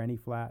and granny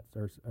flats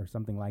or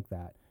something like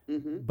that.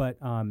 Mm-hmm. But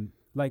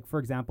like, for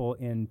example,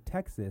 in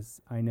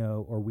Texas,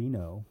 we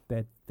know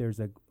that there's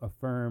a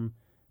firm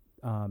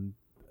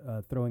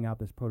throwing out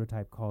this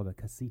prototype called a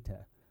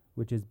casita,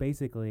 which is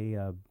basically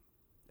a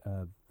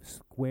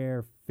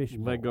square fish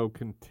bowl. Lego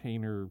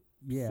container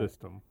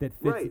system that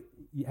fits. Right.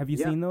 Have you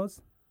seen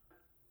those?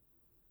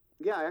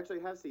 Yeah, I actually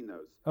have seen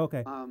those.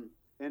 Okay.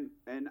 And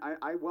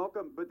I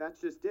welcome, but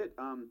that's just it.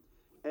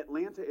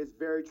 Atlanta is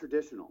very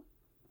traditional.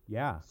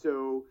 Yeah.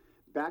 So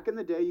back in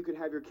the day, you could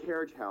have your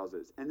carriage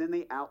houses, and then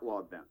they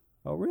outlawed them.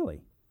 Oh,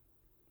 really?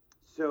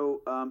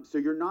 So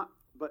you're not,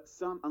 but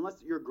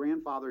unless you're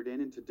grandfathered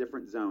into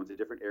different zones, in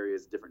different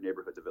areas, different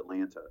neighborhoods of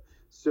Atlanta.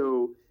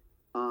 So,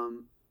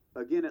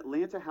 again,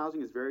 Atlanta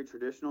housing is very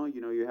traditional.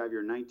 You have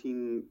your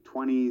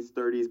 1920s,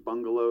 30s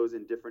bungalows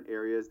in different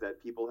areas that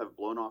people have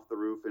blown off the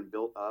roof and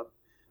built up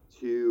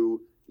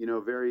to,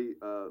 very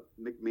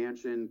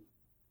McMansion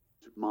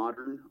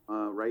modern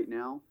right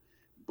now.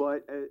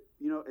 But,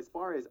 as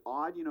far as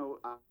odd,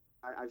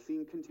 I've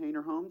seen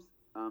container homes.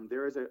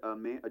 There is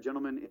a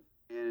gentleman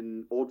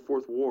in Old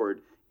Fourth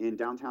Ward near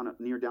downtown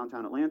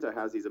Atlanta,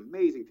 has these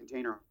amazing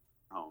container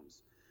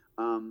homes.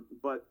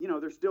 But,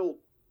 they're still,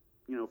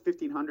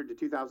 1,500 to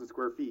 2,000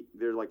 square feet.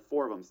 There's like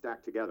 4 of them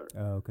stacked together.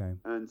 Oh, okay.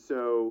 And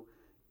so,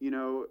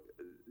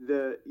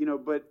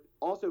 but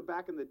also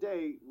back in the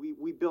day,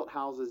 we built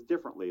houses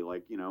differently.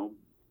 Like,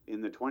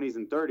 in the 20s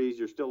and 30s,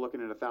 you're still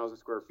looking at 1,000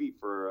 square feet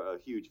for a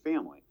huge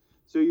family.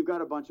 So you've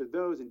got a bunch of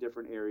those in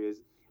different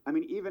areas. I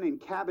mean, even in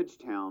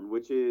Cabbagetown,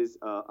 which is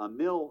a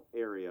mill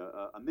area,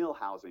 a mill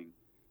housing,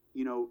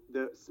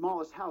 the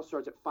smallest house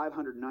starts at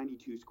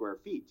 592 square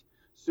feet.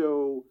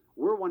 So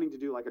we're wanting to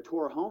do like a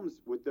tour of homes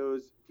with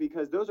those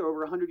because those are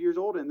over 100 years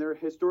old and they're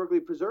historically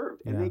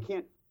preserved and they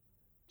can't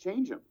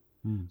change them.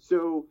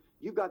 So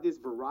you've got this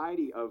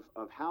variety of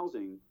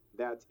housing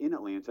that's in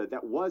Atlanta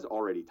that was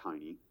already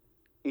tiny.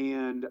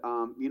 And,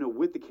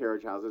 with the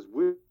carriage houses,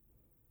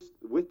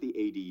 with the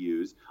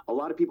ADUs, a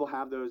lot of people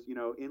have those,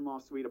 in-law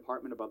suite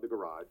apartment above the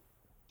garage.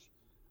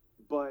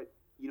 But,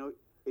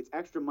 it's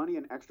extra money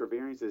and extra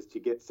variances to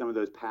get some of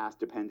those passed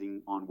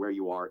depending on where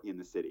you are in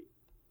the city.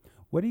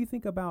 What do you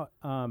think about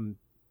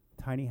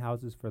tiny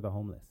houses for the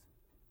homeless?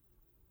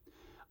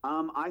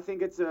 I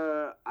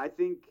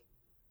think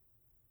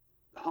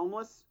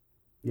homeless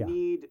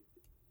need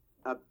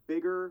a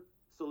bigger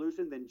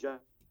solution than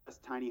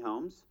just tiny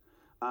homes.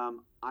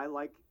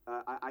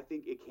 I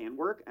think it can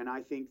work, and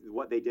I think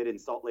what they did in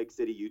Salt Lake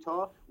City,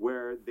 Utah,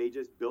 where they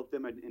just built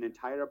them an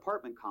entire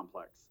apartment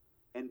complex,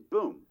 and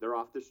boom, they're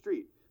off the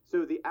street.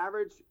 So the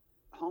average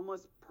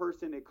homeless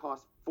person, it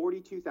costs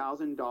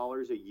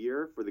 $42,000 a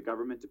year for the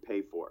government to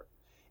pay for,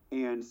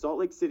 and Salt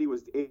Lake City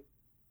was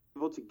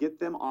able to get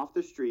them off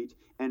the street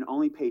and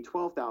only pay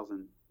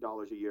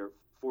 $12,000 a year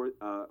for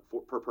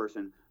per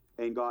person,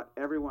 and got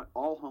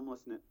all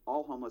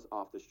homeless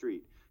off the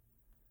street.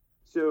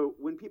 So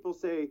when people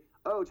say,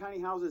 oh, tiny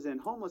houses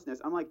and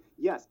homelessness, I'm like,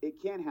 yes,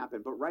 it can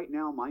happen. But right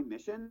now, my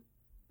mission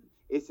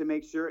is to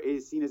make sure it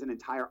is seen as an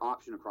entire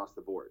option across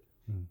the board.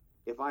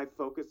 If I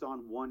focus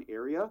on one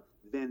area,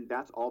 then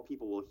that's all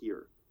people will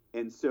hear.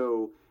 And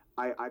so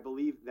I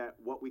believe that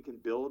what we can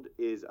build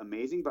is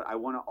amazing, but I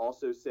want to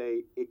also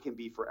say it can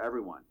be for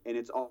everyone. And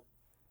it's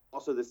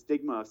also the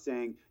stigma of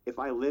saying, if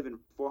I live in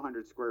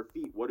 400 square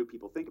feet, what do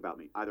people think about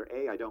me? Either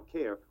A, I don't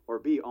care, or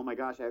B, oh my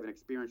gosh, I have an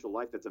experiential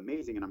life that's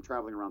amazing and I'm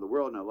traveling around the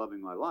world and I'm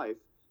loving my life.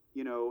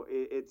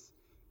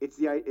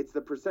 It's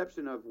the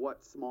perception of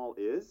what small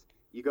is.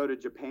 You go to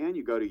Japan,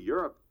 you go to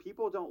Europe,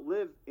 people don't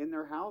live in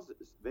their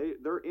houses.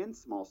 They're in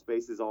small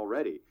spaces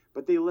already,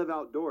 but they live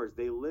outdoors.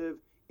 They live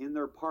in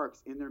their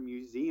parks, in their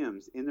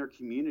museums, in their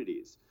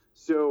communities.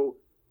 So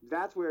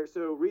that's where,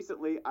 so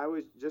recently I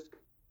was just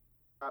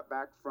got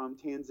back from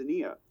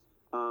Tanzania,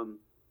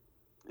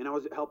 and I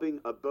was helping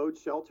abode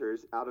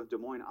shelters out of Des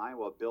Moines,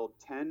 Iowa, build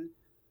 10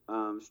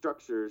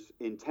 structures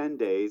in 10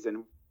 days.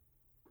 And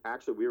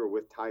actually, we were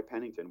with Ty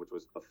Pennington, which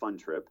was a fun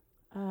trip.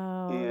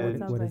 Oh,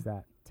 And What is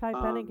that? Ty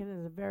Pennington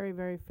is a very,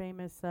 very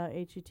famous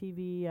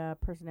HGTV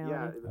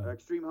personality. Yeah,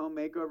 extreme home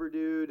makeover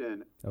dude,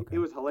 and it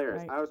was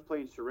hilarious. Right. I was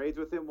playing charades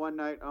with him one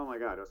night. Oh my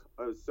God, it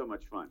was so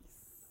much fun.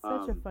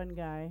 Such a fun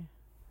guy.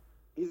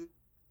 He's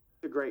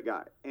a great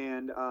guy.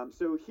 And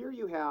so here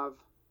you have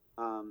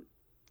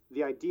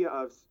the idea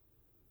of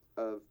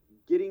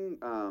getting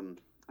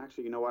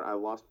actually, you know what? I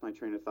lost my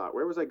train of thought.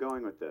 Where was I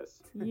going with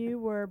this? You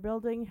were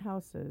building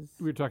houses.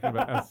 We were talking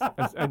about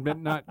and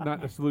meant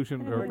not a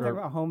solution We're talking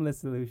about homeless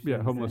solution.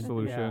 Yeah, homeless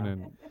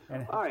solution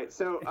and All right.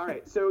 So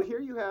here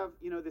you have,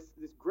 this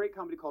great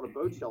company called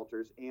Abode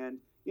Shelters, and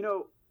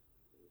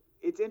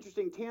it's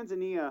interesting.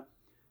 Tanzania.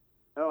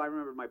 Oh, I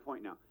remember my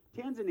point now.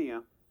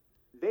 Tanzania,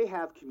 they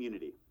have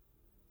community.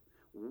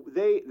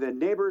 The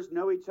neighbors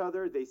know each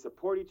other. They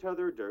support each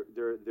other.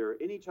 They're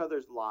in each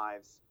other's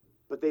lives,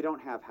 but they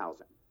don't have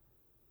housing.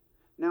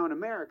 Now in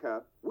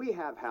America, we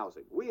have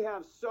housing. We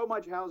have so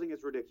much housing,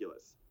 it's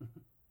ridiculous.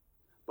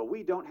 But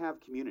we don't have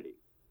community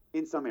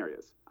in some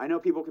areas. I know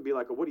people can be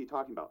like, oh, what are you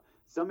talking about?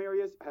 Some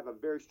areas have a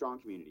very strong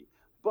community.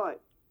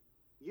 But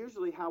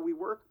usually how we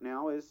work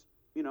now is,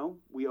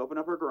 we open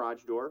up our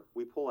garage door,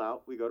 we pull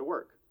out, we go to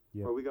work,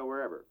 or we go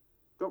wherever.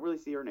 Don't really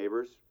see our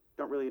neighbors,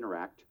 don't really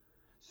interact.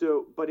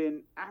 So, but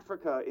in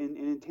Africa,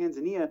 in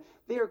Tanzania,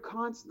 they are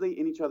constantly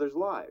in each other's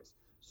lives.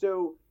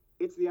 So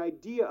it's the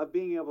idea of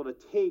being able to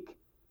take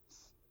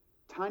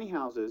tiny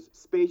houses,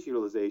 space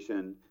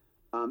utilization,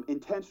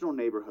 intentional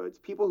neighborhoods,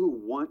 people who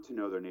want to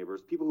know their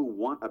neighbors, people who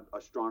want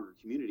a stronger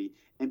community,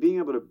 and being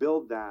able to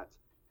build that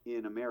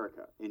in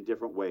America in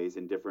different ways,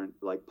 in different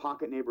like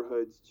pocket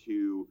neighborhoods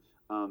to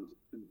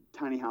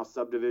tiny house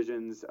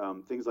subdivisions,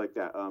 things like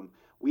that.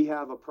 We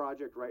have a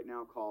project right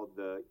now called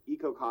the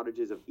Eco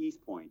Cottages of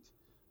East Point.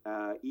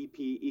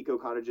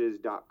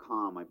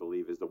 epecocottages.com, I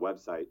believe, is the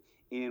website.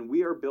 And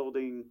we're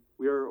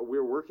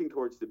working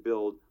towards to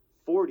build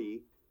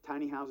 40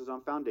 tiny houses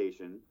on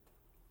foundation.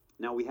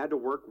 Now we had to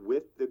work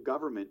with the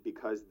government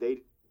because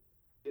they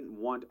didn't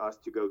want us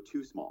to go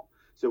too small.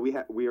 So we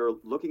are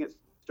looking at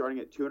starting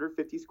at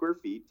 250 square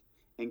feet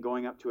and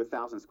going up to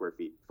 1,000 square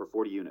feet for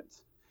 40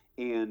 units.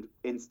 And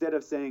instead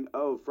of saying,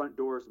 oh, front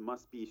doors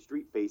must be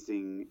street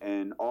facing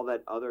and all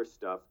that other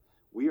stuff,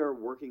 we are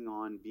working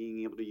on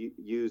being able to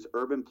use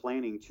urban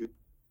planning to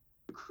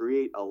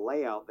create a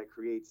layout that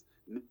creates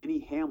many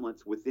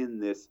hamlets within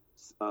this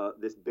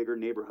bigger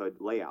neighborhood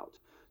layout.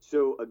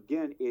 So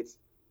again, it's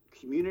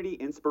community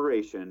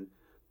inspiration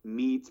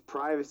meets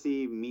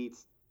privacy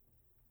meets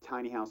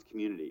tiny house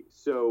community.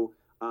 So,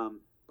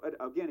 but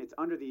again, it's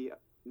under the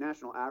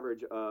national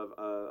average of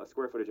a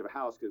square footage of a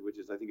house, which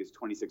is I think is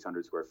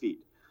 2,600 square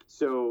feet.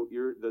 So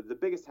the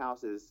biggest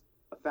house is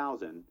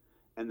 1,000,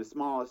 and the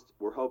smallest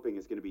we're hoping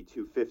is going to be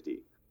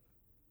 250.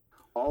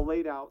 All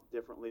laid out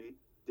differently.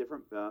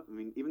 Different. I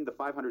mean, even the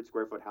 500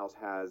 square foot house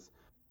has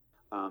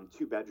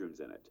 2 bedrooms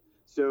in it.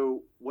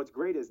 So what's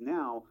great is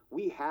now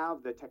we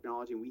have the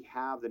technology, we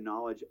have the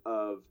knowledge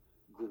of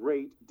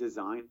great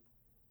design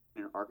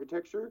and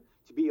architecture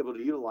to be able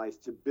to utilize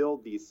to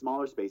build these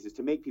smaller spaces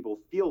to make people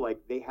feel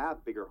like they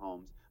have bigger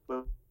homes,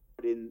 but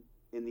in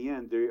the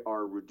end they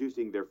are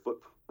reducing their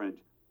footprint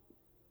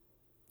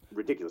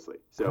ridiculously.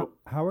 So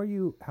how are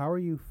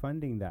you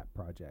funding that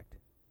project?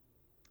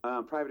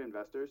 Private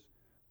investors.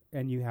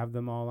 And you have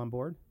them all on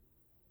board?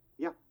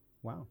 Yeah.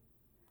 Wow,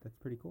 that's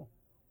pretty cool.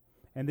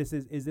 And this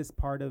is this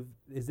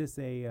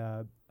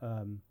an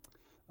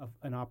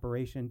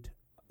operation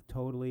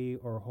totally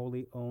or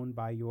wholly owned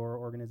by your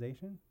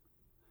organization?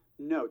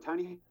 No,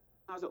 Tiny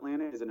House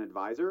Atlanta is an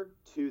advisor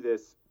to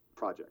this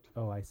project.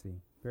 Oh, I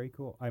see. Very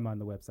cool. I'm on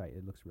the website.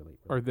 It looks really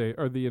Are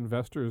the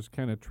investors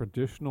kind of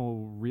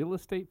traditional real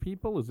estate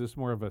people? Is this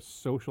more of a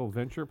social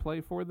venture play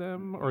for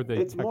them, or they?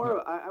 It's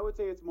more. I would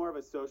say it's more of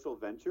a social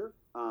venture.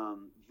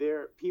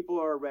 People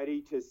are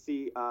ready to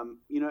see.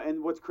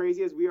 And what's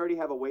crazy is we already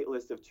have a wait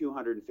list of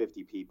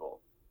 250 people.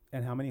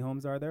 And how many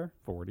homes are there?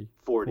 40.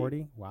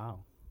 40?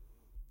 Wow.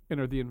 And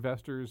are the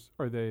investors?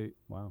 Are they?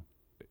 Wow.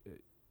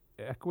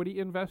 Equity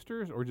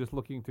investors, or just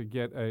looking to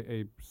get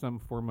some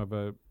form of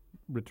a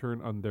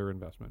return on their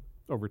investment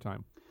over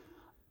time?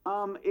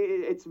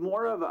 It's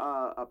more of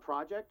a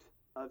project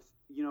of,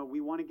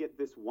 we want to get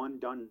this one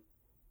done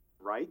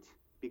right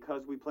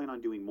because we plan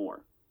on doing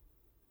more.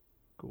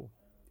 Cool.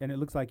 And it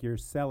looks like you're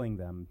selling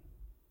them.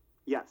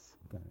 Yes.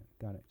 Got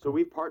it. So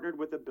we've partnered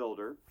with a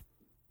builder,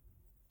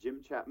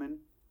 Jim Chapman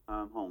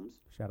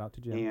Homes. Shout out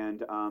to Jim.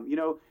 And,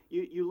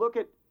 you look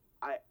at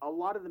a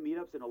lot of the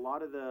meetups and a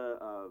lot of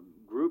the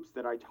groups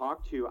that I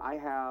talk to, I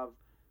have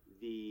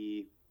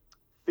the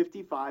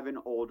 55 and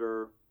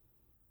older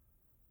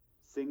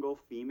single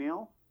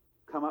female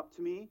come up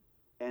to me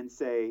and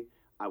say,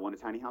 I want a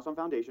tiny house on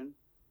foundation,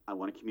 I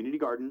want a community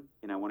garden,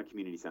 and I want a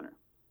community center.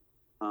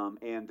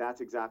 And that's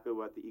exactly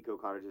what the Eco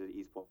Cottages at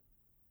East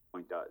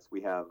Point does.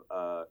 We have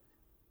a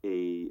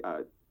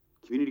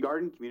community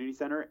garden, community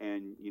center,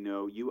 and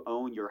you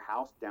own your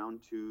house down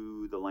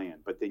to the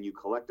land, but then you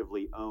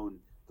collectively own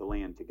the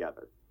land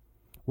together.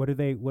 What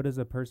does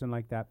a person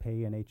like that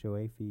pay in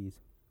HOA fees?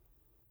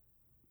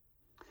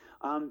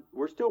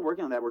 We're still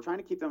working on that. We're trying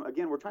to keep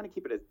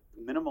it as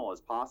minimal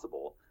as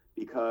possible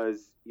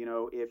because,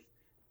 if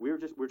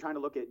we're trying to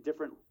look at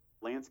different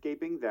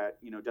landscaping that,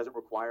 doesn't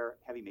require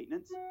heavy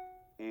maintenance.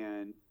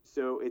 And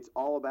so it's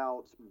all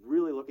about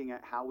really looking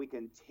at how we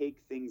can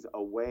take things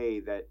away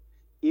that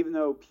even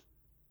though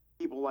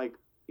people like,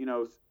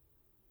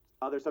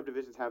 other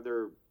subdivisions have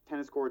their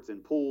tennis courts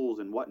and pools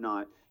and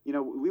whatnot,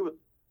 we would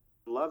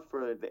love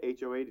for the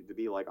HOA to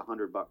be like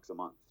 $100 a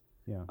month.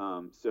 Yeah.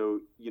 So,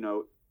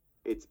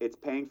 it's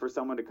paying for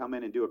someone to come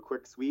in and do a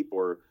quick sweep,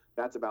 or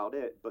that's about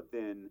it. But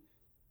then,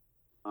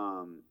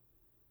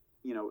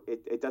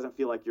 it doesn't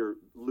feel like you're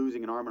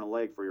losing an arm and a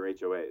leg for your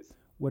HOAs.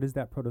 What is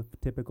that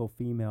prototypical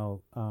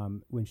female,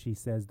 when she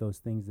says those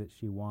things that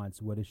she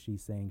wants, what is she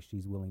saying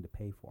she's willing to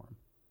pay for them?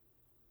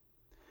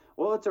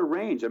 Well, it's a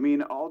range. I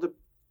mean, all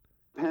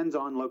depends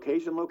on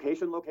location.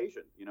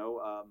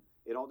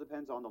 It all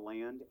depends on the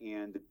land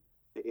and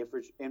the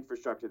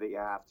infrastructure that you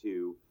have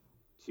to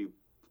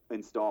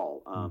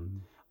install.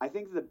 I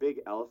think the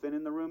big elephant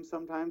in the room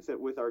sometimes that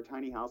with our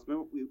tiny house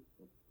movement,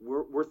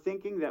 we're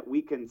thinking that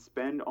we can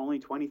spend only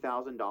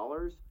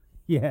 $20,000.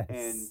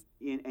 Yes.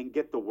 And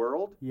get the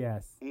world.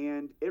 Yes.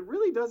 And it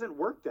really doesn't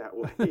work that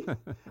way.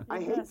 I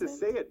hate to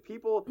say it.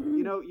 People,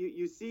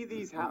 you see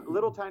these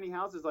little tiny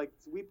houses. Like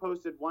we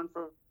posted one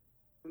from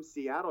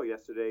Seattle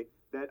yesterday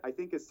that I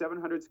think is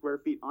 700 square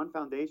feet on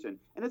foundation,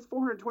 and it's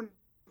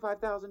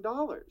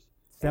 $425,000.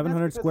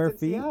 700 square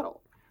feet?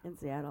 In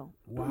Seattle.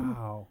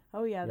 Wow.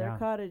 Oh, yeah. Their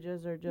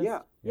cottages are just...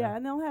 Yeah,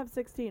 and they'll have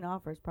 16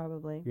 offers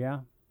probably. Yeah.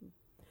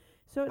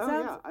 So it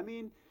sounds... yeah. I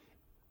mean,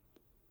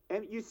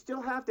 and you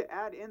still have to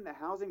add in the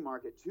housing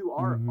market to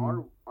our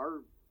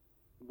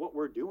what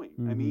we're doing.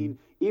 I mean,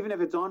 even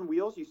if it's on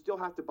wheels, you still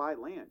have to buy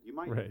land. You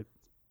might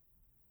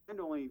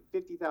spend only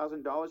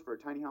 $50,000 for a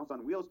tiny house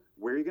on wheels.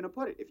 Where are you going to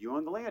put it? If you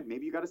own the land,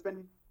 maybe you got to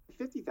spend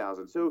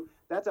 $50,000. So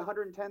that's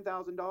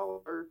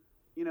 $110,000,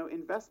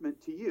 investment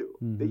to you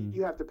that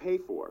you have to pay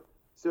for.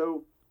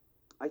 So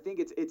I think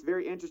it's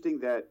very interesting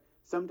that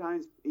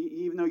sometimes,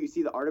 even though you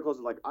see the articles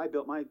like, I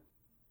built my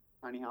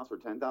tiny house for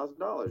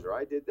 $10,000 or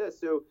I did this.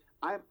 So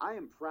I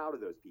am proud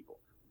of those people.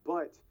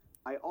 But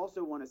I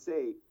also want to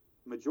say,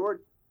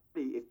 majority,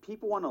 if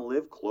people want to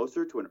live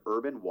closer to an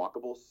urban,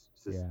 walkable,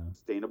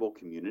 sustainable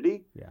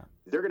community,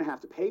 they're going to have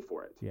to pay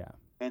for it. Yeah.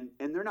 And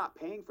they're not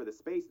paying for the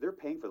space, they're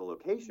paying for the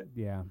location.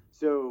 Yeah.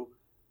 So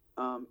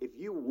if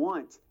you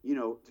want,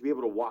 to be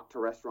able to walk to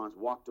restaurants,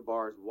 walk to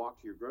bars, walk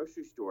to your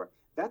grocery store,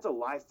 that's a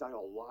lifestyle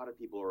a lot of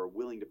people are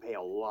willing to pay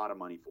a lot of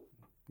money for.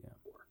 Yeah.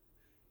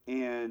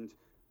 And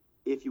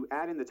if you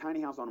add in the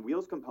tiny house on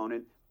wheels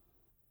component,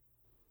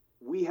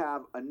 we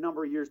have a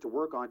number of years to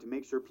work on to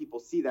make sure people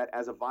see that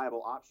as a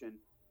viable option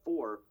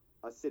for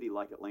a city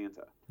like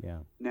Atlanta. Yeah.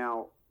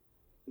 Now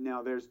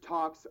there's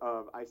talks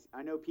of,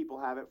 I know people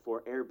have it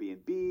for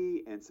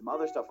Airbnb and some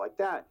other stuff like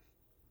that.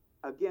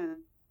 Again,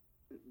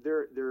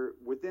 they're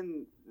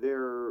within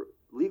their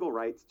legal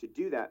rights to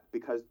do that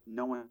because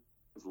no one's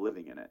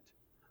living in it.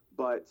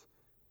 But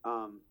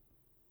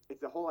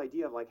it's the whole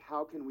idea of like,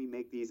 how can we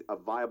make these a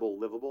viable,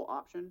 livable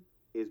option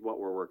is what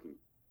we're working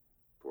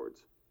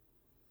towards.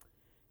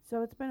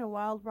 So it's been a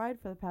wild ride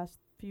for the past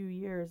few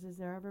years. Has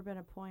there ever been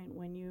a point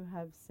when you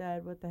have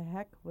said, what the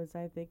heck was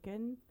I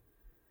thinking?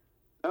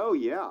 Oh,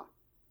 yeah.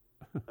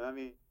 I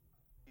mean,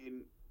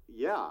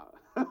 yeah.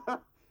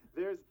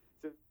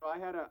 So I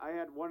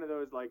had one of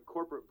those like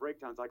corporate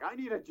breakdowns, like I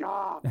need a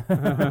job.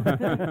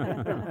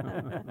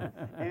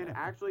 And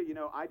actually,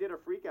 I did a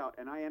freak out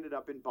and I ended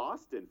up in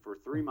Boston for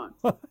 3 months.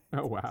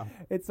 Oh, wow.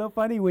 It's so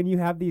funny when you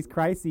have these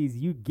crises,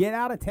 you get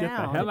out of town. Get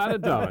the hell out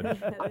of Dodge.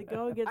 The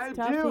going gets I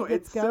tough, do. he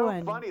gets It's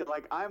going. so funny.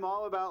 Like I'm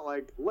all about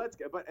like, let's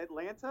go. But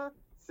Atlanta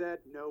said,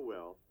 no,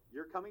 Will,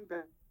 you're coming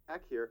back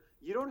here.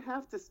 You don't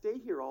have to stay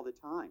here all the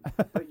time,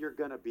 but you're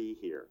gonna be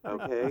here,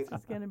 okay?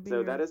 It's gonna be So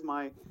your- that is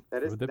my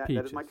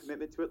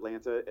commitment to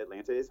Atlanta.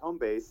 Atlanta is home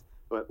base,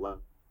 but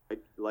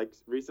like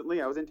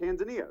recently I was in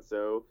Tanzania,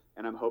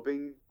 and I'm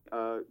hoping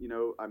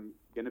I'm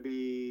gonna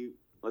be.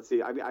 Let's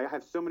see. I mean, I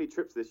have so many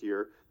trips this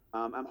year.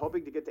 I'm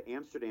hoping to get to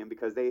Amsterdam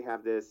because they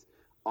have this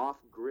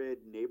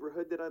off-grid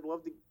neighborhood that I'd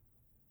love to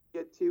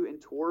get to and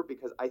tour,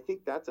 because I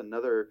think that's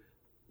another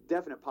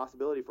definite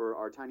possibility for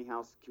our tiny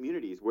house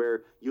communities,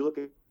 where you look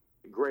at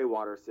gray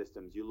water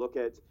systems, you look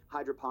at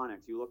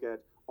hydroponics, you look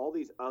at all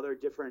these other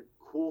different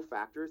cool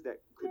factors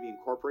that could be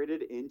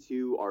incorporated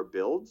into our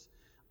builds,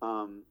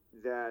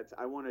 that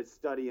I want to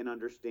study and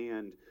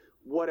understand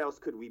what else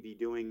could we be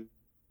doing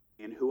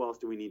and who else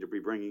do we need to be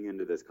bringing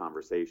into this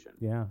conversation.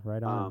 Yeah,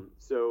 right on.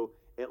 So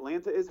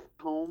Atlanta is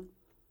home.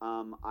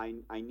 I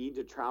need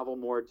to travel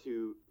more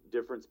to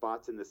different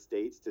spots in the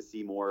States to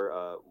see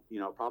more,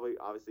 probably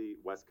obviously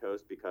West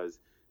Coast, because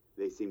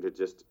they seem to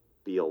just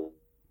be a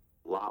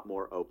lot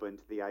more open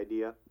to the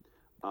idea.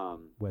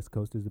 West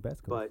Coast is the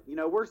best coast.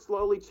 But, we're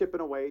slowly chipping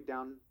away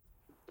down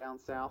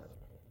south.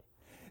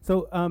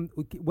 So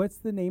what's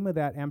the name of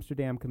that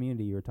Amsterdam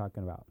community you were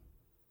talking about?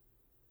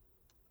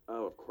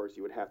 Oh, of course,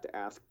 you would have to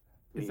ask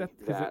me Is that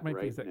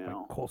right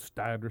now. like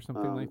Kolstad or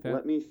something like that?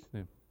 Let me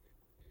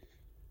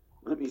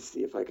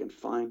see if I can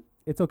find.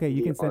 It's okay.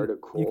 You the can send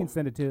article. you can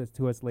send it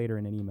to us later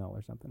in an email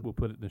or something. We'll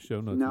put it in the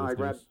show notes. No, I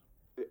listeners.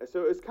 grabbed.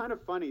 So it's kind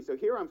of funny. So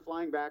here I'm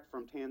flying back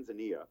from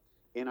Tanzania,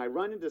 and I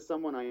run into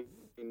someone I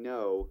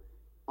know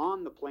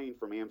on the plane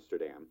from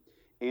Amsterdam,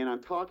 and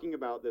I'm talking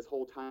about this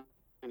whole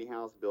tiny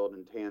house build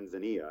in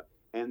Tanzania.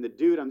 And the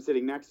dude I'm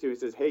sitting next to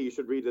says, "Hey, you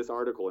should read this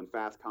article in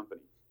Fast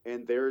Company."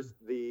 And there was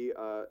the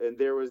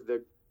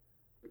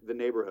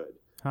neighborhood.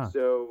 Huh.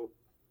 So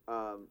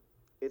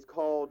it's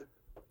called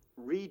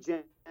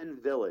Regen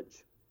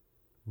Village.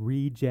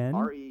 Regen.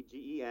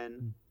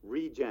 REGEN.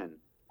 Regen.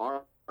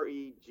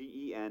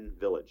 REGEN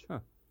Village. Huh.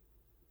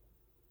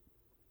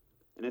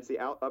 And it's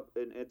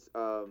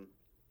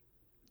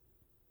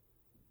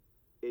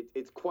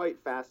it's quite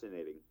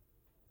fascinating.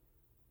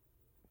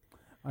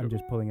 I'm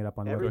just pulling it up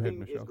on the Everything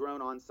website. is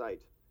grown on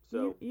site.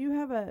 So you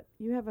have a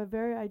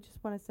very, I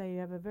just want to say, you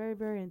have a very,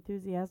 very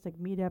enthusiastic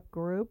meetup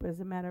group.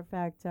 As a matter of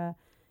fact,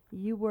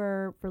 you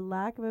were, for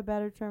lack of a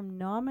better term,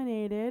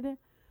 nominated.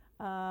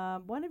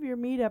 One of your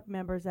meetup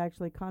members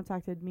actually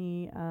contacted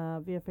me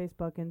via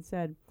Facebook and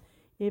said,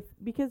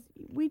 because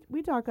we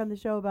talk on the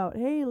show about,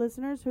 hey,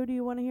 listeners, who do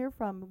you want to hear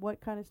from?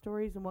 What kind of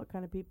stories and what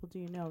kind of people do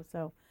you know?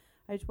 So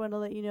I just want to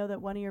let you know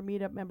that one of your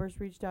meetup members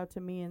reached out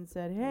to me and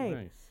said, hey,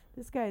 Nice.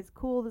 this guy's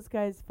cool, this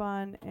guy's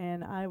fun,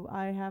 and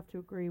I have to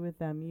agree with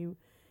them. You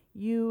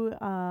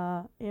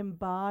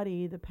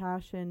embody the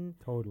passion,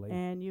 Totally.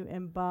 and you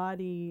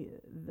embody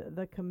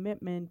the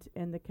commitment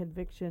and the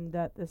conviction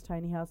that this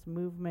tiny house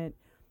movement,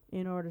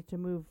 in order to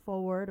move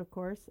forward, of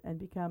course, and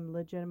become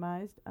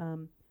legitimized,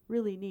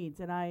 really needs.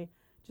 And I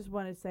just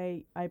want to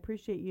say I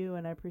appreciate you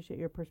and I appreciate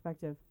your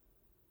perspective.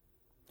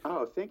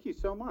 Oh, thank you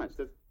so much.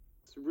 That's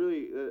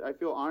really, I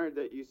feel honored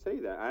that you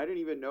say that. I didn't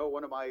even know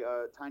one of my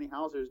tiny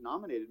housers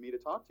nominated me to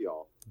talk to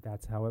y'all.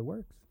 That's how it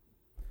works.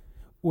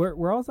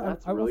 We're also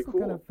That's I'm really also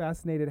kind cool. of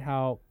fascinated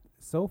how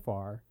so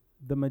far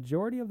the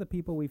majority of the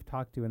people we've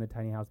talked to in the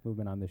tiny house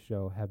movement on this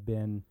show have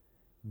been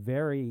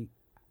very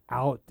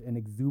out and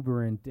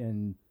exuberant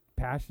and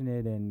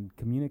passionate and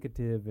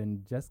communicative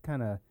and just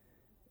kind of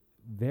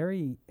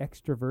very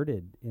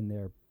extroverted in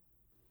their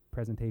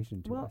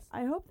presentation to us.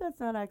 I hope that's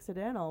not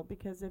accidental,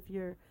 because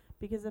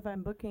if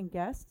I'm booking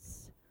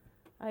guests,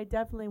 I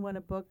definitely want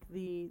to book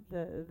the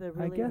really,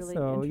 I guess really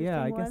so. interesting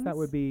Yeah, I guess that ones.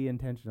 would be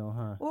intentional,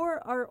 huh?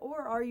 Or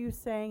are you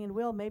saying, and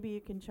Will, maybe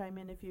you can chime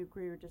in if you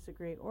agree or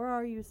disagree, or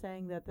are you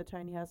saying that the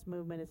tiny house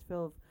movement is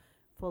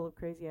full of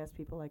crazy ass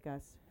people like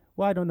us?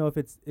 Well, I don't know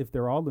if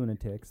they're all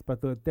lunatics,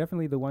 but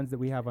definitely the ones that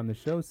we have on the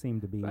show seem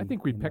to be. I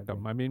think we in picked that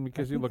them. vein. I mean,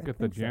 because you look at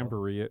the think so.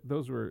 jamboree,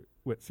 those were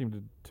what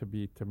seemed to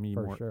be to me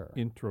For more sure.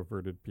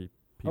 introverted people.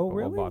 Oh,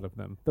 really? A lot of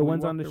them. The When we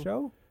ones on the walked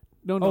show?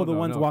 No, Oh, the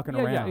ones walking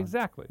Yeah, around.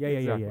 exactly. Yeah.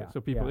 exactly.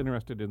 So people Yeah.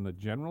 interested in the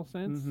general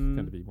sense Mhm.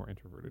 tend to be more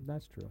introverted.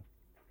 That's true.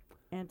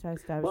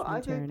 Anti-establishmentarianism. Well, I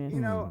think,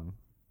 you know,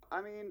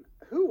 I mean,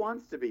 who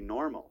wants to be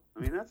normal? I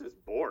mean, that's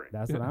just boring.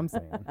 That's what I'm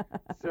saying.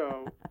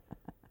 So,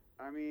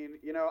 I mean,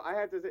 you know, I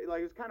have to say,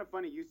 like, it's kind of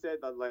funny. You said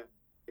that, like,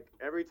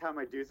 every time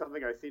I do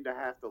something, I seem to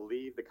have to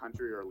leave the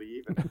country or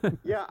leave. And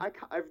yeah,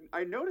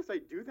 I noticed I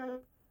do that.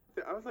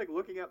 I was, like,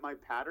 looking at my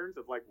patterns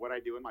of, like, what I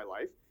do in my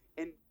life.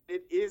 And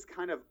it is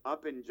kind of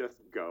up and just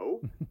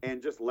go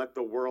and just let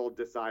the world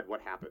decide what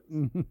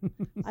happens.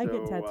 I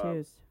get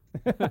tattoos.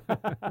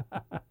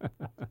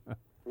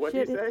 What do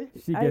you say?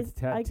 She gets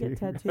tattooed. I get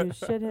tattoos.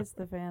 Shit hits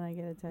the fan. I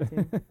get a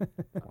tattoo.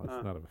 Well,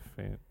 it's not a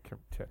fan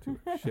tattoo.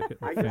 Shit.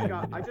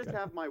 I just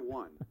have my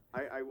one.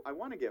 I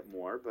want to get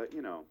more, but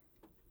you know.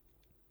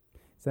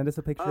 Send us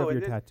a picture of and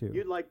your tattoo.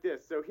 You'd like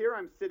this. So here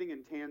I'm sitting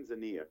in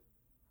Tanzania,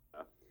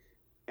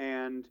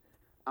 and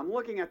I'm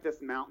looking at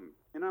this mountain,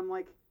 and I'm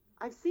like,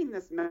 I've seen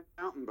this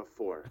mountain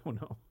before. Oh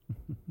no.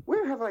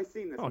 Where have I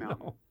seen this mountain?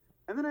 No.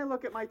 And then I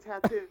look at my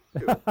tattoo,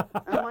 and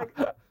I'm like,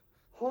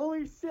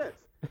 holy shit.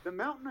 The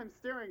mountain I'm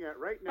staring at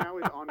right now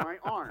is on my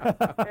arm.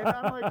 And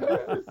I'm like,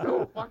 this is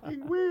so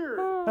fucking weird.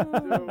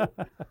 So,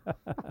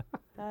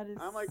 That is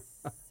I'm like,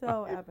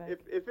 so epic.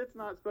 if it's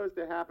not supposed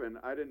to happen,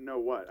 I didn't know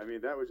what. I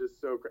mean, that was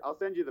just so I'll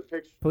send you the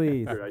picture.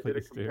 Please. I did a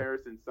Please do.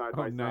 comparison side Oh,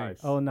 by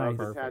nice. side Oh, nice. of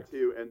the Perfect.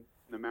 tattoo and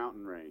the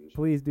mountain range.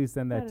 Please do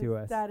send that to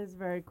us. That is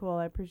very cool.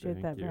 I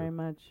appreciate Thank that you. very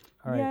much.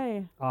 All right.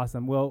 Yay.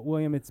 Awesome. Well,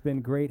 William, it's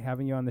been great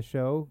having you on the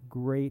show.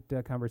 Great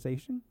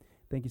conversation.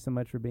 Thank you so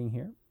much for being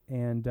here.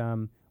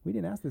 And we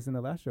didn't ask this in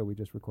the last show we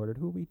just recorded.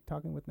 Who are we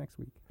talking with next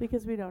week?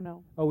 Because we don't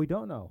know. Oh, we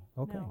don't know.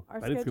 Okay. No. Our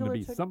But it's going to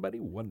be scheduler somebody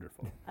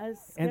wonderful. a And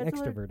scheduler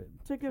extroverted.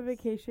 took a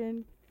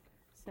vacation,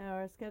 so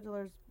our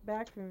scheduler's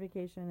back from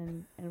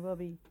vacation, and we'll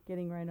be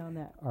getting right on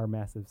that. Our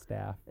massive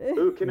staff.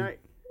 Ooh, can I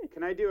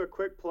do a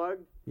quick plug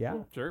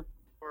Yeah. Sure.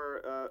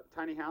 for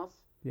Tiny House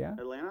Yeah.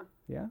 Atlanta?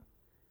 Yeah.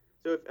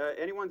 So if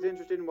anyone's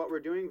interested in what we're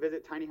doing,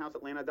 visit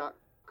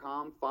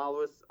tinyhouseatlanta.com.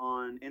 Follow us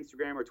on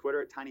Instagram or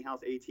Twitter at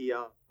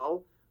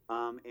tinyhouseatl.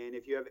 And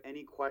if you have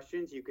any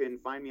questions, you can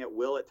find me at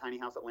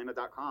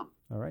will@tinyhouseatlanta.com.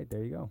 All right.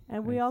 There you go.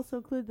 And we also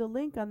include the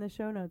link on the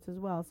show notes as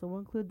well. So we'll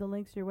include the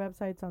links to your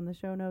websites on the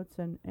show notes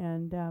and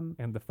And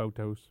the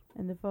photos.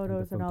 the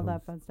photos and all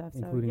that photos, fun stuff.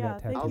 including so yeah,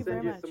 that thank tattoo. I'll you very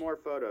send you much. some more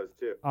photos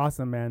too.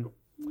 Awesome, man.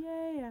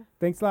 Yeah.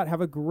 Thanks a lot.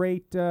 Have a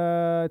great,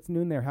 it's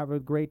noon there. Have a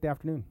great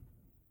afternoon.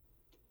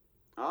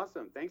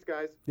 Awesome. Thanks,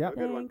 guys. Yep. Have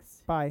a good one.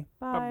 Thanks. Bye.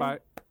 Bye. Bye-bye.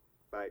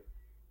 Bye.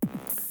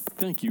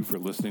 Thank you for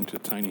listening to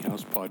Tiny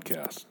House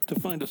Podcast. To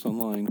find us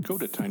online, go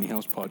to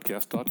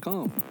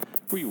tinyhousepodcast.com,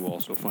 where you will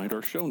also find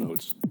our show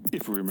notes,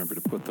 if we remember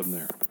to put them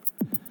there.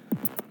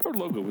 Our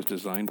logo was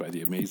designed by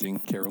the amazing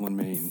Carolyn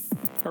Main.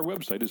 Our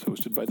website is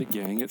hosted by the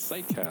gang at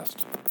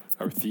Sitecast.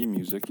 Our theme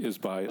music is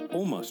by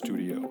Oma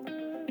Studio.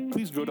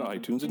 Please go to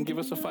iTunes and give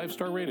us a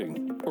 5-star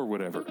rating, or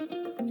whatever,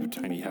 you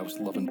tiny house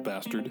loving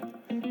bastard.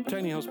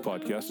 Tiny House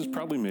Podcast is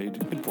proudly made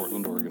in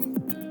Portland,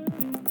 Oregon.